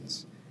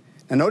opinions.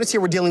 Now notice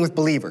here we're dealing with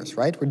believers,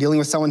 right? We're dealing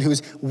with someone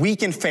who's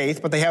weak in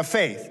faith, but they have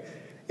faith.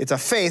 It's a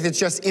faith, it's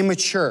just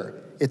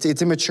immature. It's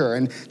immature.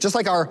 And just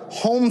like our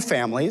home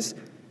families,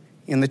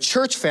 in the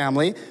church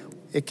family,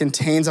 it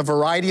contains a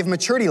variety of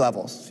maturity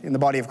levels in the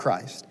body of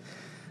Christ.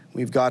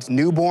 We've got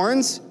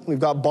newborns, we've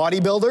got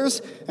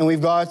bodybuilders, and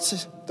we've got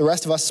the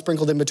rest of us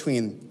sprinkled in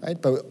between, right?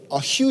 But a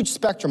huge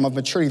spectrum of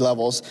maturity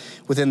levels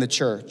within the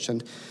church.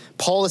 And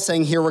Paul is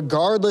saying here,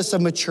 regardless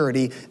of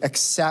maturity,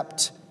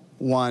 accept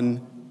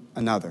one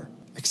another.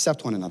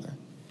 Accept one another.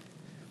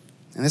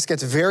 And this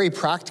gets very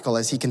practical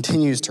as he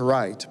continues to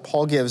write.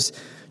 Paul gives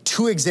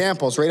 2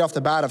 examples right off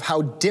the bat of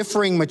how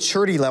differing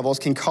maturity levels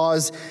can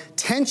cause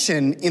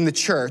tension in the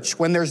church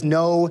when there's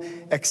no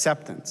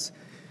acceptance.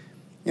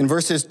 In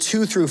verses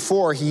 2 through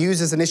 4, he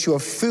uses an issue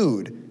of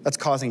food that's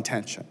causing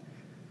tension.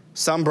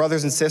 Some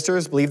brothers and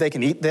sisters believe they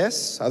can eat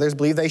this, others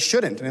believe they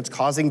shouldn't, and it's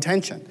causing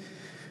tension.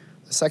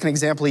 The second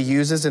example he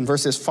uses in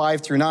verses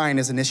 5 through 9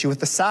 is an issue with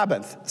the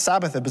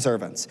Sabbath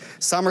observance.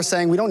 Some are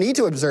saying we don't need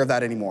to observe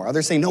that anymore.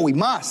 Others say, no, we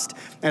must,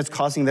 and it's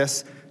causing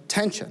this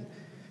tension.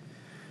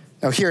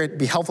 Now here, it'd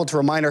be helpful to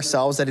remind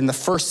ourselves that in the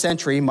first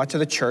century, much of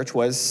the church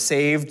was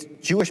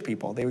saved Jewish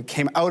people. They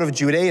came out of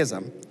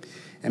Judaism,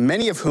 and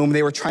many of whom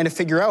they were trying to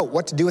figure out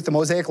what to do with the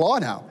Mosaic Law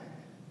now.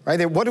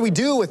 Right? What do we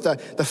do with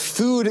the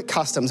food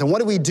customs? And what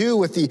do we do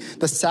with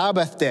the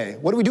Sabbath day?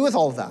 What do we do with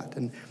all of that?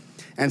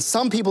 And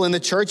some people in the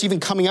church, even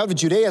coming out of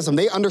Judaism,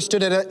 they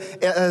understood it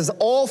as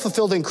all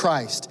fulfilled in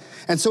Christ.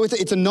 And so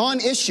it's a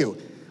non-issue.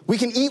 We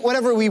can eat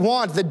whatever we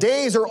want. The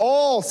days are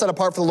all set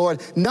apart for the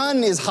Lord.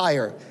 None is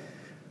higher.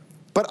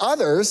 But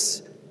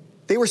others,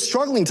 they were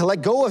struggling to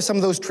let go of some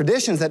of those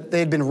traditions that they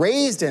had been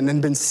raised in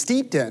and been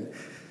steeped in.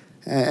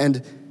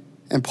 And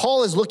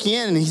Paul is looking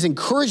in and he's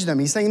encouraging them.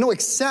 He's saying, no,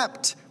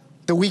 accept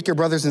the weaker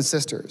brothers and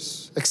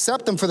sisters.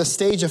 Accept them for the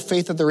stage of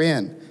faith that they're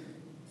in.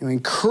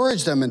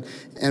 Encourage them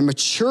and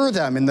mature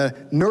them in the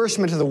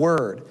nourishment of the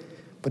word.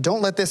 But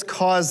don't let this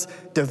cause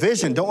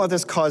division. Don't let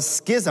this cause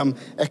schism.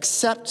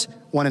 Accept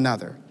one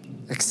another.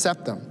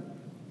 Accept them.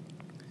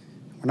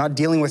 We're not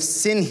dealing with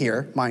sin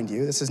here, mind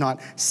you. This is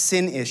not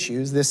sin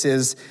issues. This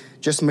is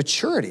just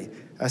maturity,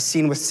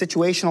 seen with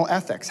situational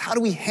ethics. How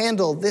do we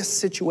handle this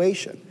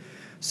situation?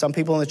 Some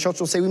people in the church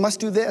will say, we must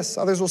do this.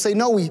 Others will say,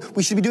 no,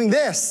 we should be doing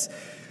this.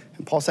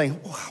 And Paul's saying,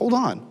 oh, hold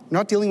on. We're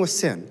not dealing with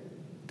sin.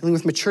 We're dealing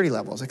with maturity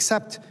levels.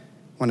 Accept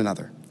one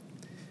another.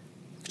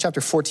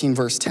 Chapter 14,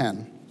 verse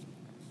 10.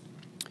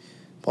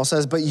 Paul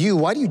says, but you,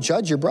 why do you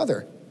judge your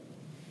brother?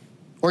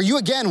 Or you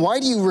again, why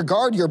do you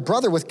regard your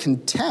brother with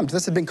contempt?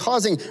 This has been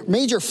causing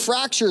major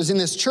fractures in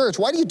this church.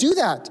 Why do you do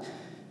that?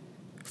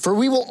 For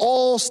we will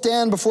all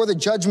stand before the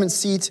judgment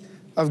seat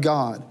of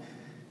God.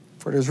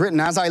 For it is written,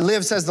 as I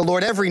live, says the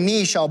Lord, every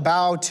knee shall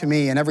bow to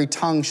me, and every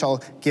tongue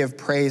shall give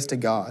praise to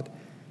God.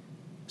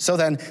 So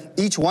then,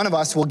 each one of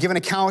us will give an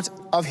account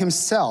of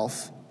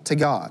himself to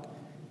God.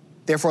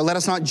 Therefore, let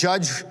us not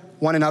judge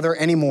one another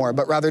anymore,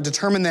 but rather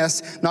determine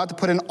this, not to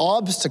put an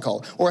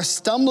obstacle or a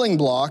stumbling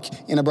block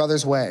in a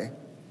brother's way.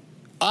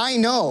 I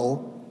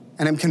know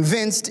and am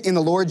convinced in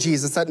the Lord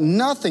Jesus that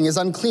nothing is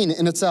unclean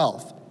in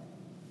itself.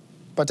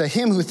 But to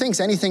him who thinks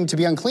anything to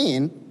be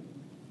unclean,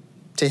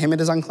 to him it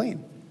is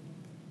unclean.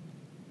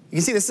 You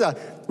can see this is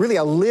really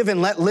a live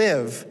and let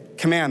live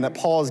command that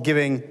Paul is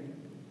giving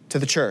to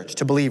the church,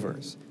 to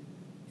believers.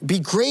 Be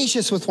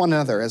gracious with one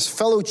another as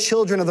fellow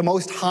children of the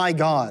Most High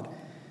God,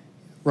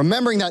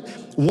 remembering that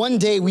one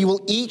day we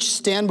will each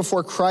stand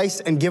before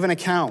Christ and give an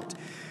account.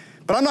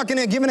 But I'm not going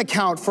to give an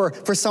account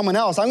for someone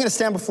else. I'm going to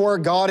stand before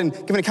God and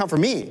give an account for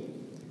me.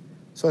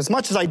 So as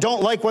much as I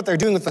don't like what they're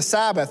doing with the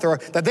Sabbath or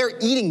that they're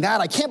eating that,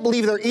 I can't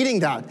believe they're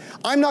eating that.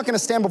 I'm not going to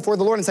stand before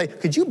the Lord and say,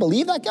 could you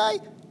believe that guy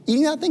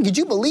eating that thing? Could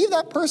you believe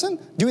that person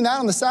doing that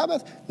on the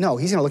Sabbath? No,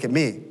 he's going to look at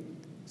me.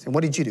 Saying,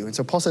 what did you do? And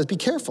so Paul says, be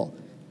careful.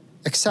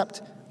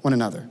 Accept one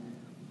another.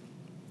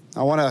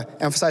 I want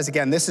to emphasize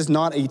again, this is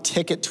not a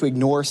ticket to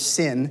ignore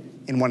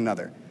sin in one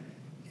another.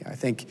 I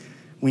think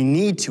we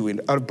need to,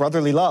 out of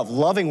brotherly love,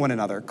 loving one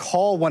another,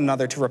 call one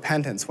another to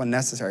repentance when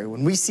necessary.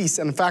 When we see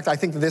sin, in fact, I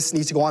think that this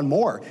needs to go on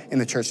more in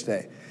the church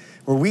today.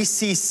 Where we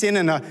see sin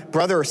in a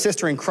brother or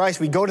sister in Christ,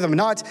 we go to them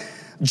not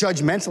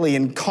judgmentally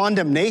in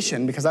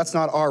condemnation, because that's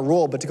not our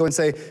role, but to go and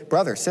say,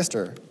 brother,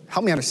 sister,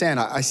 help me understand.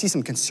 I see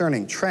some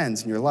concerning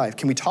trends in your life.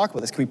 Can we talk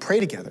about this? Can we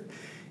pray together?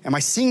 Am I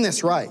seeing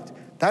this right?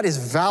 That is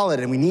valid,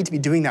 and we need to be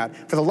doing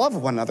that for the love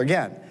of one another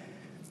again.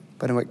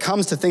 But when it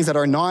comes to things that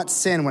are not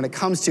sin, when it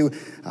comes to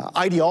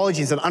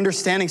ideologies and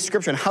understanding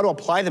Scripture and how to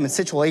apply them in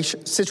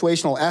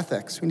situational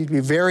ethics, we need to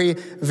be very,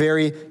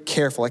 very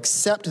careful.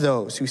 Accept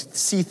those who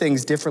see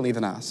things differently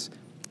than us.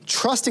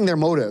 Trusting their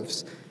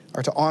motives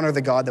are to honor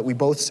the God that we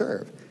both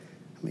serve.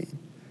 I mean,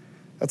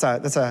 that's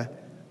a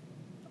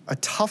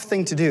tough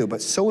thing to do,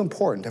 but so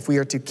important if we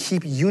are to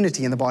keep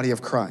unity in the body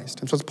of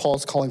Christ. And that's what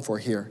Paul's calling for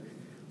here.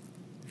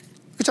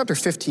 Look at chapter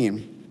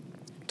 15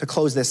 to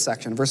close this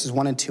section, verses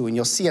 1 and 2. And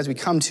you'll see as we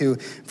come to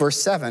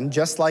verse 7,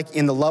 just like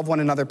in the love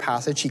one another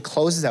passage, he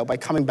closes out by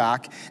coming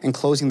back and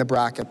closing the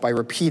bracket by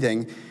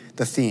repeating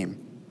the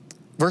theme.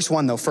 Verse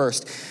 1, though,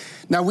 first.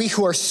 Now we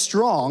who are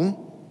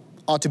strong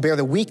ought to bear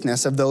the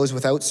weakness of those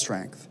without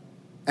strength,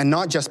 and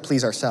not just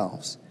please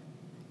ourselves.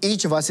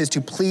 Each of us is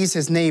to please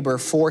his neighbor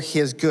for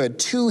his good,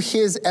 to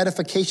his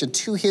edification,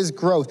 to his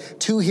growth,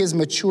 to his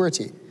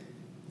maturity.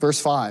 Verse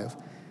 5.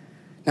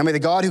 Now may the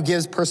God who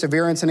gives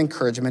perseverance and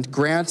encouragement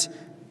grant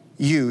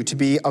you to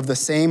be of the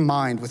same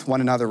mind with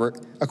one another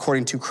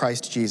according to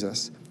Christ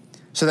Jesus,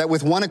 so that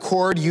with one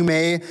accord you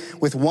may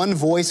with one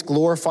voice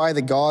glorify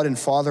the God and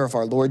Father of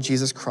our Lord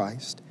Jesus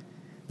Christ.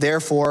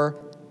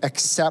 Therefore,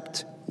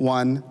 accept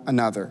one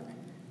another,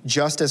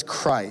 just as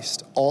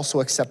Christ also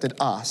accepted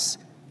us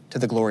to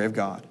the glory of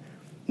God.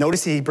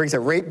 Notice he brings it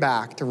right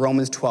back to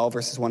Romans 12,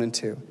 verses 1 and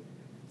 2.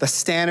 The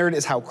standard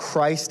is how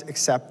Christ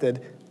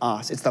accepted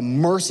us. It's the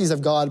mercies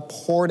of God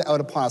poured out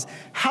upon us.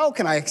 How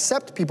can I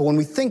accept people when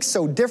we think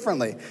so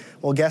differently?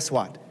 Well, guess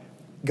what?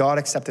 God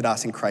accepted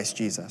us in Christ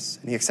Jesus,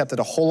 and he accepted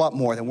a whole lot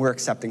more than we're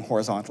accepting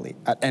horizontally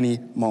at any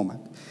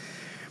moment.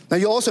 Now,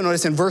 you'll also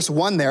notice in verse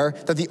 1 there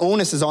that the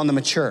onus is on the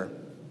mature.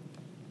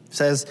 It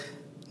says,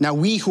 now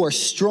we who are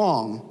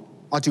strong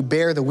ought to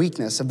bear the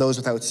weakness of those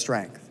without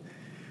strength.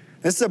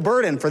 This is a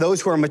burden for those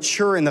who are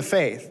mature in the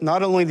faith.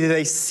 Not only do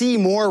they see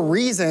more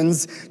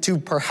reasons to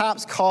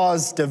perhaps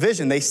cause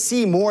division, they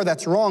see more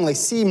that's wrong, they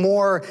see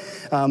more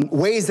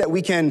ways that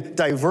we can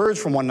diverge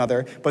from one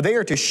another, but they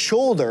are to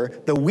shoulder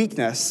the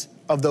weakness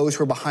of those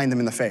who are behind them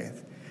in the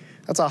faith.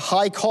 That's a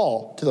high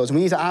call to those.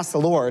 We need to ask the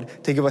Lord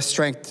to give us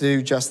strength to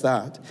do just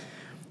that.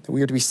 That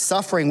we are to be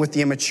suffering with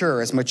the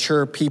immature as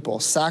mature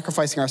people,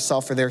 sacrificing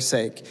ourselves for their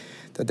sake,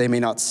 that they may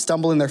not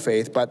stumble in their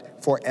faith,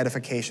 but for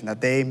edification, that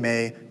they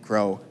may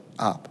grow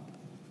up.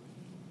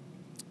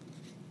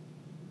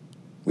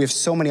 We have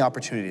so many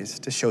opportunities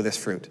to show this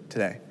fruit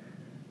today,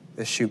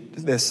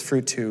 this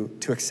fruit to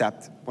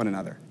accept one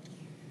another.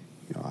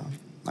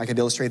 I could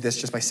illustrate this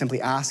just by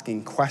simply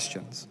asking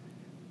questions.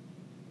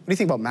 What do you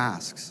think about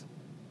masks?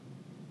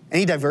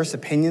 Any diverse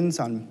opinions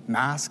on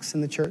masks in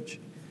the church?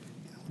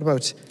 What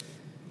about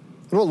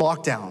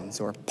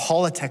lockdowns or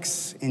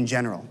politics in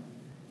general?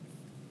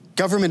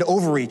 Government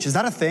overreach, is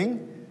that a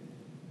thing?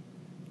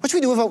 What should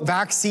we do about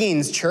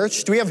vaccines,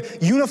 church? Do we have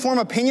uniform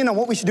opinion on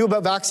what we should do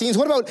about vaccines?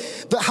 What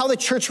about how the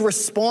church should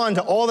respond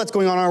to all that's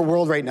going on in our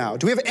world right now?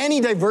 Do we have any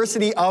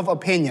diversity of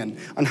opinion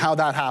on how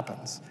that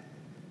happens?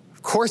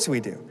 Of course we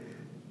do.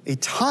 A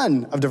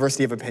ton of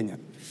diversity of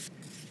opinion.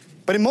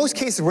 But in most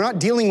cases, we're not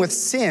dealing with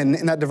sin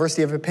in that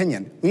diversity of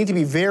opinion. We need to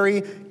be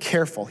very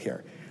careful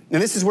here.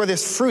 And this is where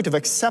this fruit of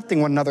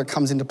accepting one another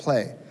comes into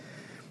play.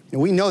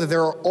 We know that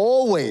there are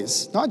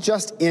always, not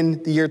just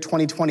in the year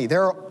 2020,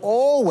 there are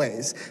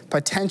always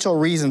potential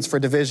reasons for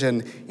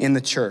division in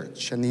the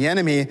church. And the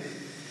enemy,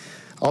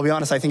 I'll be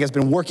honest, I think has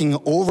been working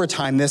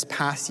overtime this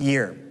past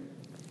year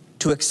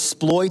to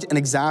exploit and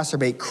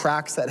exacerbate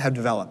cracks that have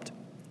developed.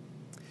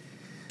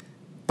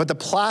 But the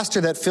plaster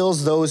that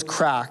fills those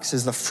cracks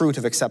is the fruit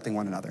of accepting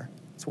one another.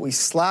 So we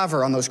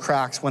slaver on those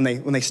cracks when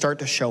they start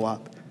to show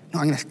up.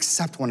 No, I'm going to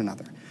accept one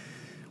another.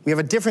 We have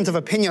a difference of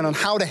opinion on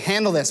how to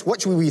handle this.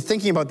 What should we be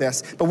thinking about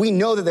this? But we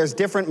know that there's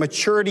different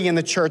maturity in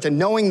the church, and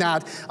knowing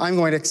that, I'm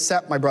going to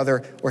accept my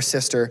brother or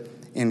sister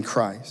in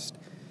Christ.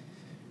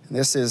 And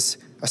this is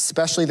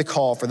especially the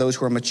call for those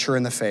who are mature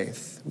in the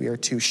faith. We are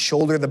to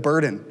shoulder the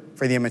burden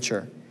for the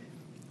immature,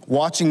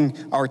 watching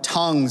our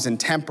tongues and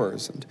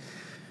tempers, and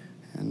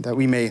that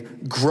we may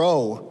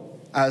grow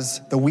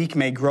as the weak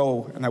may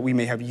grow, and that we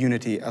may have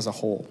unity as a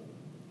whole.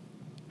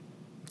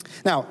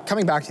 Now,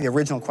 coming back to the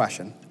original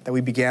question that we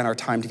began our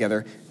time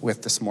together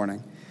with this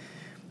morning.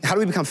 How do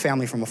we become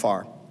family from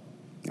afar?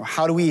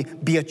 How do we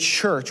be a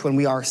church when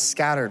we are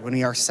scattered, when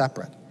we are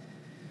separate?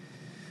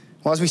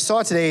 Well, as we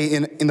saw today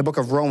in the book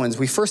of Romans,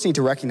 we first need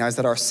to recognize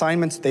that our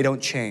assignments, they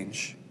don't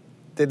change.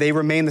 That they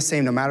remain the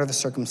same no matter the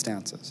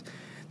circumstances.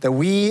 That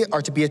we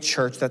are to be a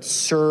church that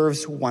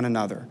serves one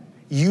another,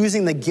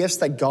 using the gifts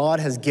that God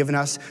has given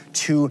us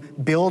to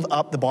build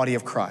up the body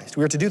of Christ.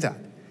 We are to do that.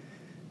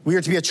 We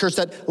are to be a church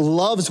that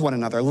loves one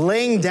another,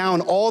 laying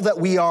down all that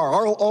we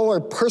are, all our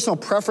personal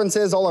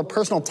preferences, all our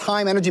personal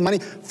time, energy, money,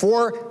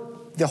 for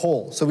the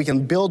whole, so we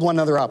can build one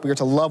another up. We are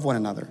to love one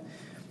another,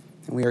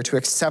 and we are to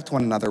accept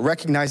one another,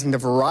 recognizing the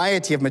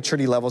variety of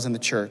maturity levels in the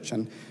church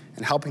and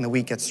helping the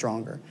weak get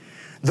stronger.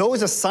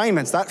 Those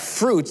assignments, that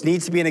fruit,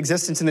 needs to be in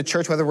existence in the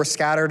church, whether we're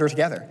scattered or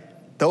together.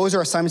 Those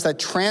are assignments that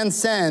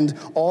transcend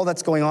all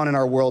that's going on in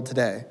our world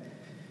today.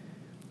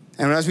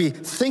 And as we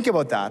think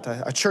about that,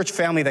 a church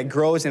family that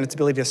grows in its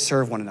ability to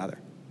serve one another,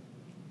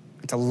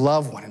 and to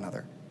love one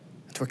another,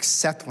 and to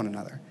accept one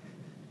another,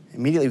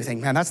 immediately we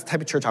think, man, that's the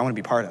type of church I want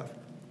to be part of.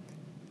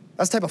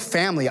 That's the type of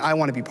family I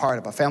want to be part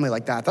of, a family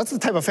like that. That's the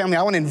type of family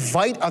I want to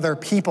invite other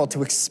people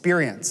to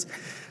experience.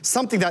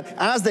 Something that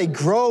as they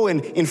grow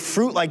in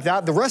fruit like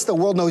that, the rest of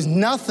the world knows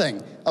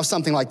nothing of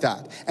something like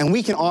that. And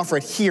we can offer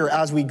it here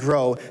as we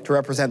grow to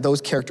represent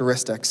those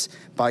characteristics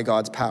by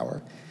God's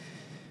power.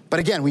 But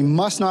again, we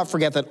must not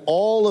forget that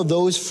all of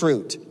those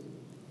fruit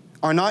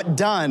are not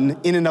done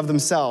in and of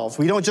themselves.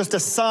 We don't just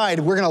decide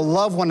we're going to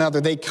love one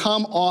another. They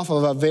come off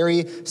of a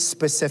very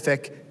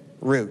specific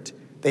root.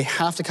 They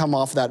have to come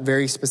off of that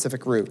very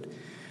specific root.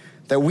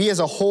 That we as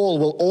a whole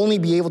will only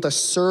be able to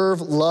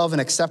serve, love,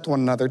 and accept one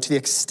another to the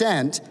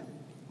extent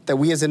that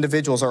we as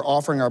individuals are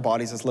offering our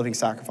bodies as living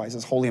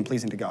sacrifices, holy and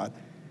pleasing to God.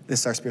 This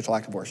is our spiritual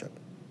act of worship.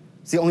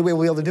 It's the only way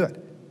we'll be able to do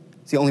it.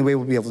 It's the only way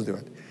we'll be able to do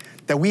it.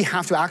 That we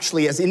have to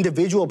actually, as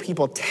individual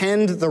people,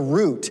 tend the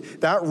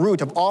root, that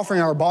root of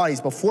offering our bodies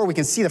before we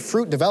can see the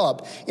fruit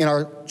develop in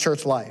our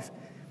church life.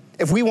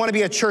 If we want to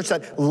be a church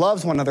that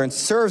loves one another and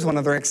serves one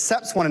another and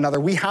accepts one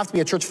another, we have to be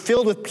a church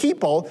filled with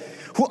people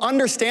who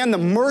understand the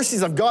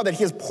mercies of God that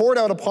he has poured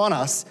out upon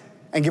us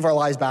and give our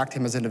lives back to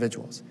him as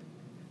individuals.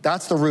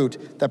 That's the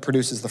root that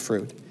produces the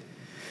fruit.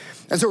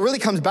 And so it really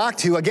comes back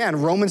to, again,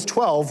 Romans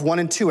 12, 1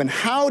 and 2. And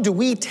how do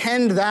we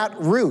tend that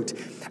root?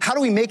 How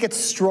do we make it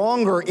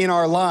stronger in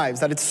our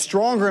lives, that it's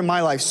stronger in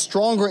my life,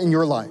 stronger in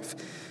your life?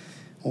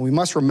 Well, we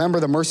must remember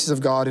the mercies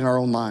of God in our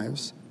own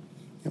lives.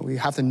 We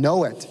have to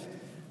know it.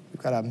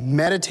 We've got to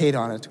meditate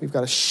on it. We've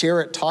got to share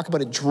it, talk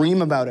about it,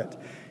 dream about it.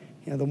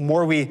 The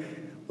more we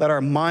let our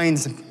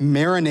minds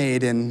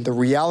marinate in the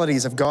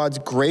realities of God's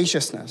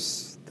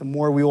graciousness, the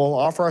more we will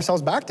offer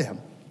ourselves back to him.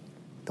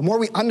 The the more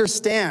we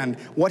understand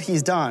what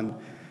he's done,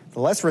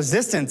 the less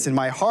resistance in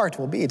my heart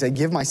will be to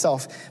give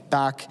myself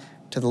back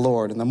to the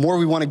Lord. And the more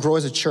we want to grow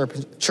as a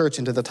church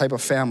into the type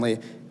of family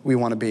we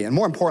want to be. And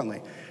more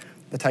importantly,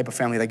 the type of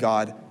family that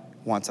God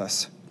wants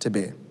us to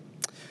be.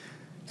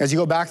 As you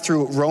go back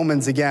through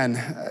Romans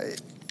again,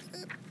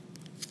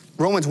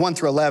 Romans 1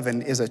 through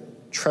 11 is a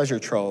treasure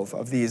trove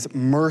of these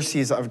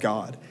mercies of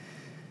God.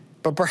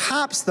 But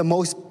perhaps the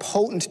most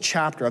potent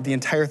chapter of the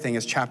entire thing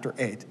is chapter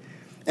 8.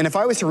 And if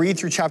I was to read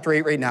through chapter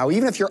 8 right now,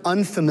 even if you're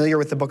unfamiliar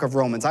with the book of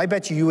Romans, I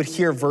bet you would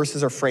hear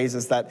verses or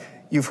phrases that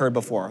you've heard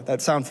before,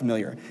 that sound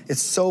familiar.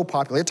 It's so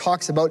popular. It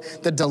talks about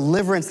the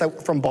deliverance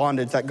from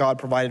bondage that God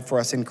provided for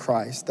us in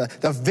Christ,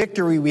 the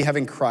victory we have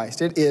in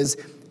Christ. It is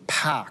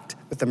packed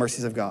with the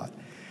mercies of God.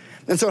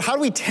 And so how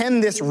do we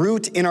tend this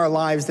root in our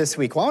lives this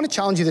week? Well, I want to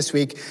challenge you this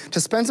week to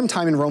spend some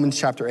time in Romans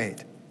chapter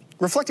 8,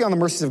 reflecting on the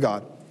mercies of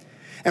God.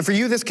 And for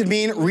you, this could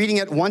mean reading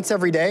it once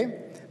every day.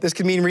 This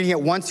could mean reading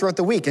it once throughout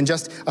the week in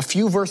just a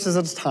few verses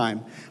at a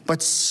time,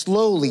 but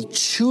slowly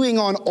chewing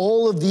on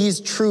all of these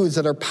truths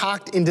that are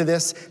packed into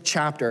this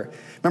chapter.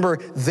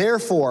 Remember,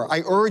 therefore,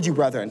 I urge you,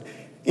 brethren,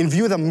 in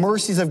view of the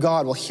mercies of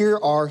God, well, here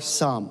are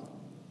some.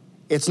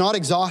 It's not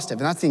exhaustive,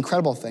 and that's the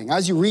incredible thing.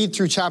 As you read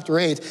through chapter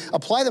 8,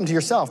 apply them to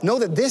yourself. Know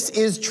that this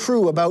is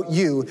true about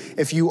you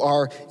if you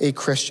are a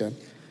Christian.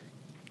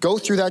 Go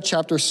through that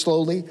chapter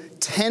slowly,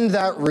 tend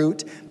that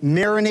root,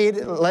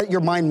 marinate, let your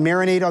mind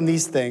marinate on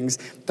these things,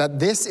 that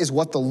this is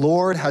what the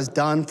Lord has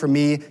done for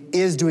me,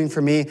 is doing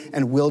for me,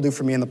 and will do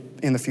for me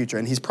in the future.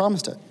 And he's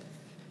promised it.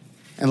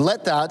 And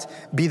let that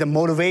be the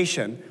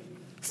motivation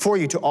for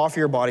you to offer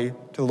your body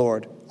to the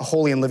Lord, a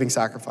holy and living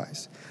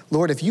sacrifice.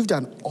 Lord, if you've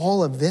done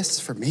all of this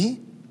for me,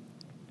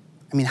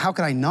 how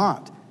could I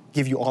not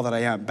give you all that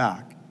I am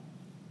back?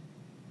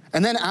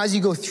 And then as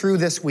you go through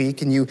this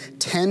week and you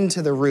tend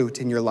to the root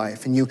in your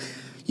life and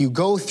you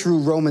go through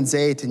Romans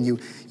 8 and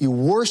you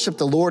worship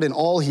the Lord in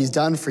all he's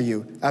done for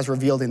you as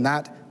revealed in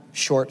that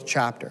short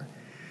chapter,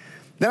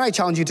 then I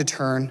challenge you to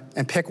turn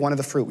and pick one of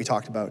the fruit we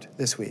talked about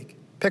this week.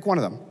 Pick one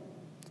of them.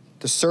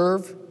 To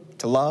serve,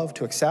 to love,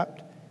 to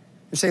accept.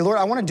 And say, Lord,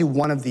 I want to do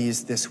one of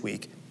these this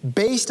week.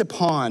 Based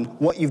upon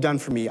what you've done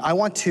for me, I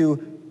want to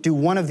do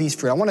one of these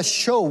fruit. I want to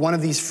show one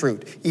of these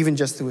fruit, even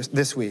just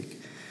this week.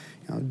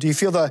 Do you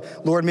feel the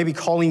Lord maybe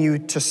calling you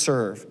to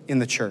serve in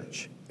the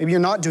church? Maybe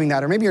you're not doing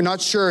that, or maybe you're not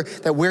sure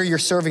that where you're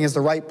serving is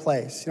the right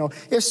place.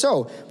 If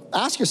so,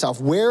 ask yourself,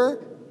 where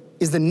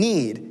is the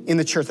need in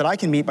the church that I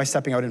can meet by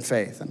stepping out in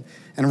faith?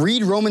 And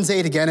read Romans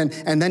 8 again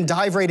and then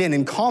dive right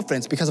in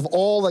confidence because of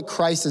all that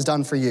Christ has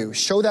done for you.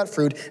 Show that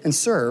fruit and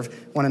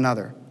serve one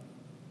another.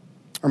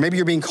 Or maybe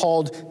you're being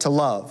called to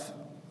love.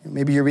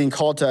 Maybe you're being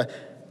called to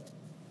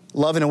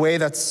love in a way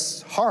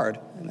that's hard,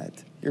 and that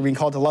you're being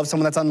called to love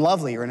someone that's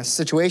unlovely or in a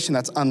situation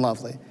that's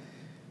unlovely.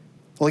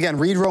 Well, again,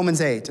 read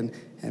Romans 8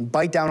 and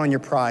bite down on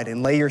your pride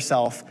and lay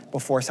yourself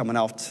before someone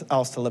else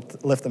to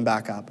lift them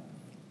back up.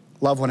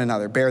 Love one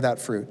another. Bear that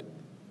fruit.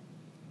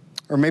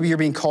 Or maybe you're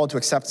being called to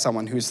accept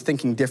someone who's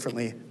thinking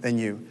differently than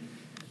you.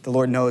 The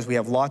Lord knows we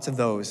have lots of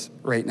those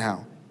right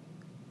now.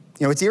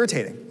 It's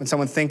irritating when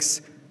someone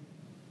thinks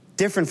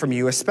different from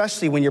you,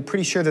 especially when you're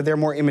pretty sure that they're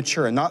more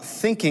immature and not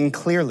thinking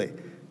clearly.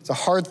 It's a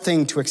hard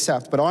thing to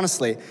accept, but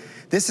honestly,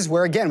 this is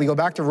where, again, we go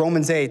back to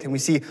Romans 8 and we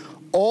see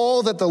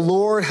all that the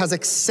Lord has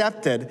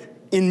accepted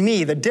in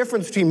me, the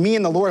difference between me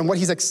and the Lord and what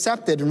he's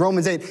accepted in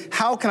Romans 8.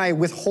 How can I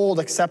withhold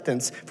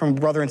acceptance from a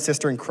brother and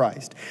sister in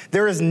Christ?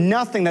 There is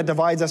nothing that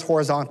divides us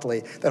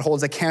horizontally that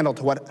holds a candle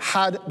to what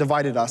had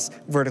divided us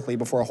vertically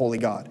before a holy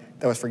God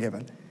that was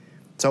forgiven.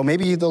 So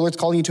maybe the Lord's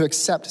calling you to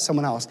accept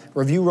someone else.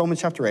 Review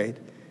Romans chapter 8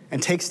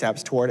 and take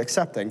steps toward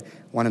accepting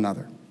one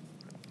another.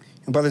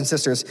 And brothers and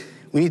sisters,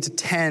 we need to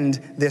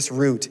tend this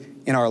root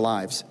in our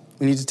lives.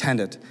 We need to tend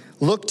it.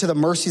 Look to the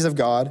mercies of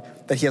God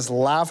that he has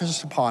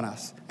lavished upon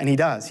us. And he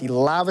does. He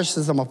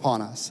lavishes them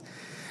upon us.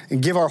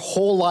 And give our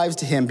whole lives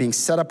to him, being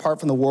set apart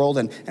from the world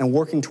and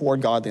working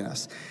toward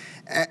godliness.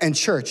 And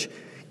church,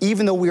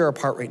 even though we are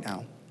apart right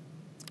now,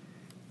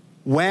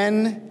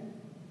 when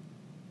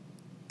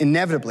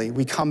inevitably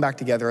we come back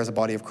together as a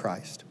body of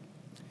Christ,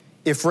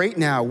 if right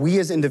now we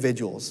as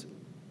individuals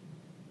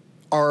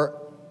are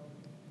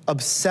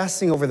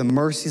obsessing over the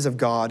mercies of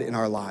God in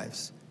our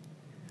lives,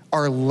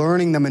 are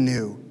learning them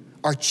anew,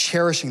 are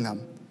cherishing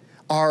them,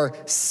 are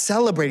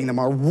celebrating them,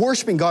 are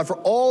worshiping God for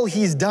all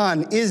he's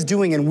done, is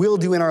doing, and will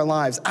do in our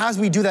lives, as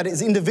we do that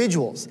as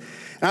individuals,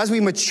 and as we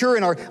mature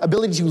in our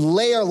ability to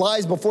lay our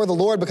lives before the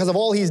Lord because of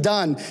all he's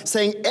done,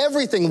 saying,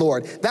 everything,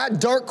 Lord, that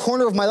dark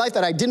corner of my life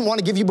that I didn't want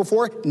to give you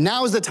before,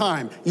 now's the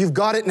time. You've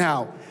got it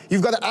now.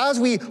 You've got to, as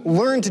we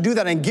learn to do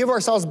that and give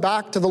ourselves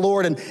back to the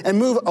Lord and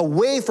move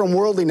away from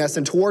worldliness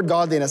and toward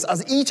godliness,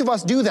 as each of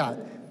us do that,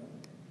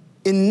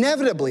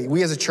 inevitably,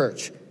 we as a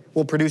church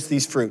will produce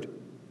these fruit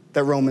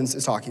that Romans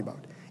is talking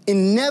about.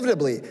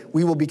 Inevitably,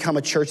 we will become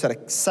a church that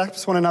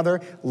accepts one another,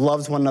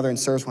 loves one another, and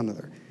serves one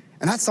another.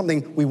 And that's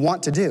something we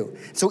want to do.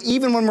 So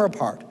even when we're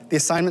apart, the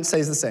assignment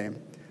stays the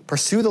same.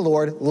 Pursue the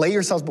Lord, lay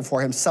yourselves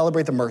before him,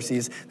 celebrate the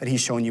mercies that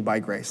he's shown you by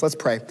grace. Let's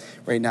pray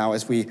right now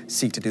as we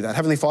seek to do that.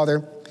 Heavenly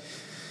Father,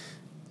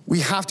 we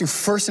have to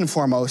first and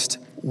foremost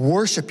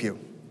worship you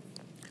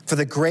for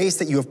the grace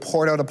that you have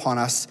poured out upon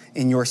us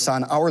in your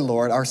Son, our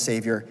Lord, our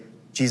Savior,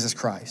 Jesus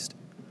Christ.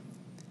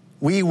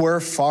 We were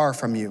far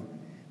from you.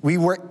 We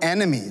were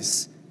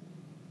enemies,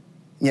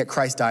 yet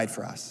Christ died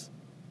for us.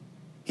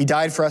 He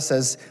died for us,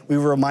 as we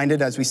were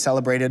reminded as we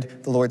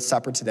celebrated the Lord's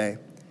Supper today,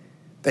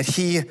 that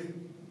he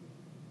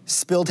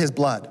spilled his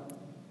blood,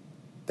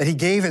 that he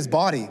gave his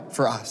body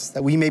for us,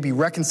 that we may be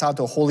reconciled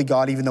to a holy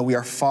God, even though we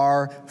are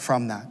far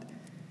from that.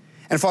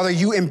 And Father,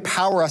 you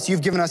empower us.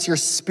 You've given us your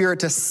Spirit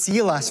to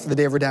seal us for the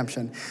day of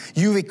redemption.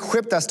 You've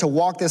equipped us to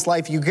walk this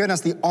life. You've given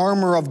us the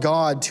armor of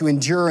God to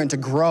endure and to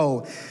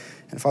grow.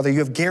 And Father, you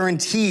have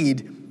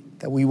guaranteed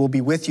that we will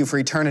be with you for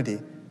eternity,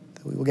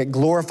 that we will get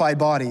glorified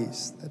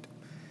bodies, that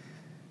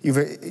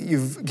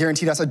you've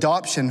guaranteed us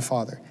adoption,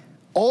 Father.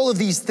 All of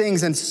these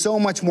things and so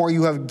much more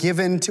you have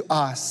given to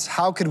us.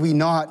 How could we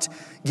not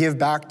give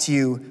back to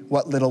you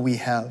what little we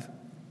have?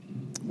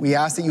 We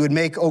ask that you would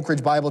make Oak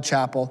Ridge Bible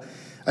Chapel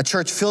a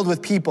church filled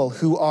with people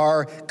who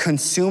are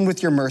consumed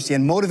with your mercy,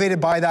 and motivated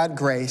by that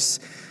grace,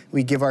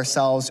 we give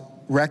ourselves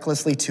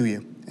recklessly to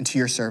you and to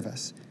your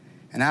service.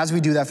 And as we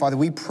do that, Father,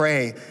 we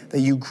pray that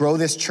you grow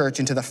this church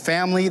into the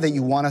family that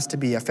you want us to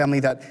be, a family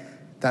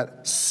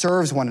that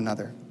serves one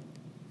another,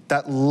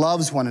 that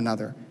loves one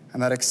another,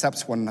 and that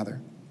accepts one another.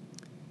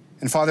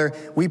 And Father,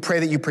 we pray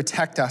that you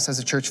protect us as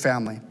a church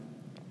family.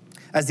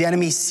 As the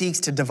enemy seeks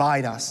to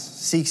divide us,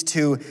 seeks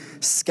to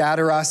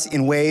scatter us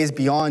in ways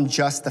beyond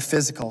just the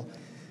physical,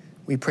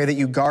 we pray that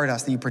you guard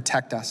us, that you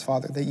protect us,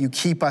 Father, that you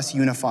keep us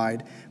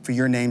unified for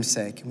your name's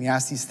sake. And we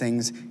ask these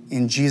things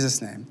in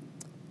Jesus' name.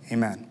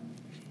 Amen.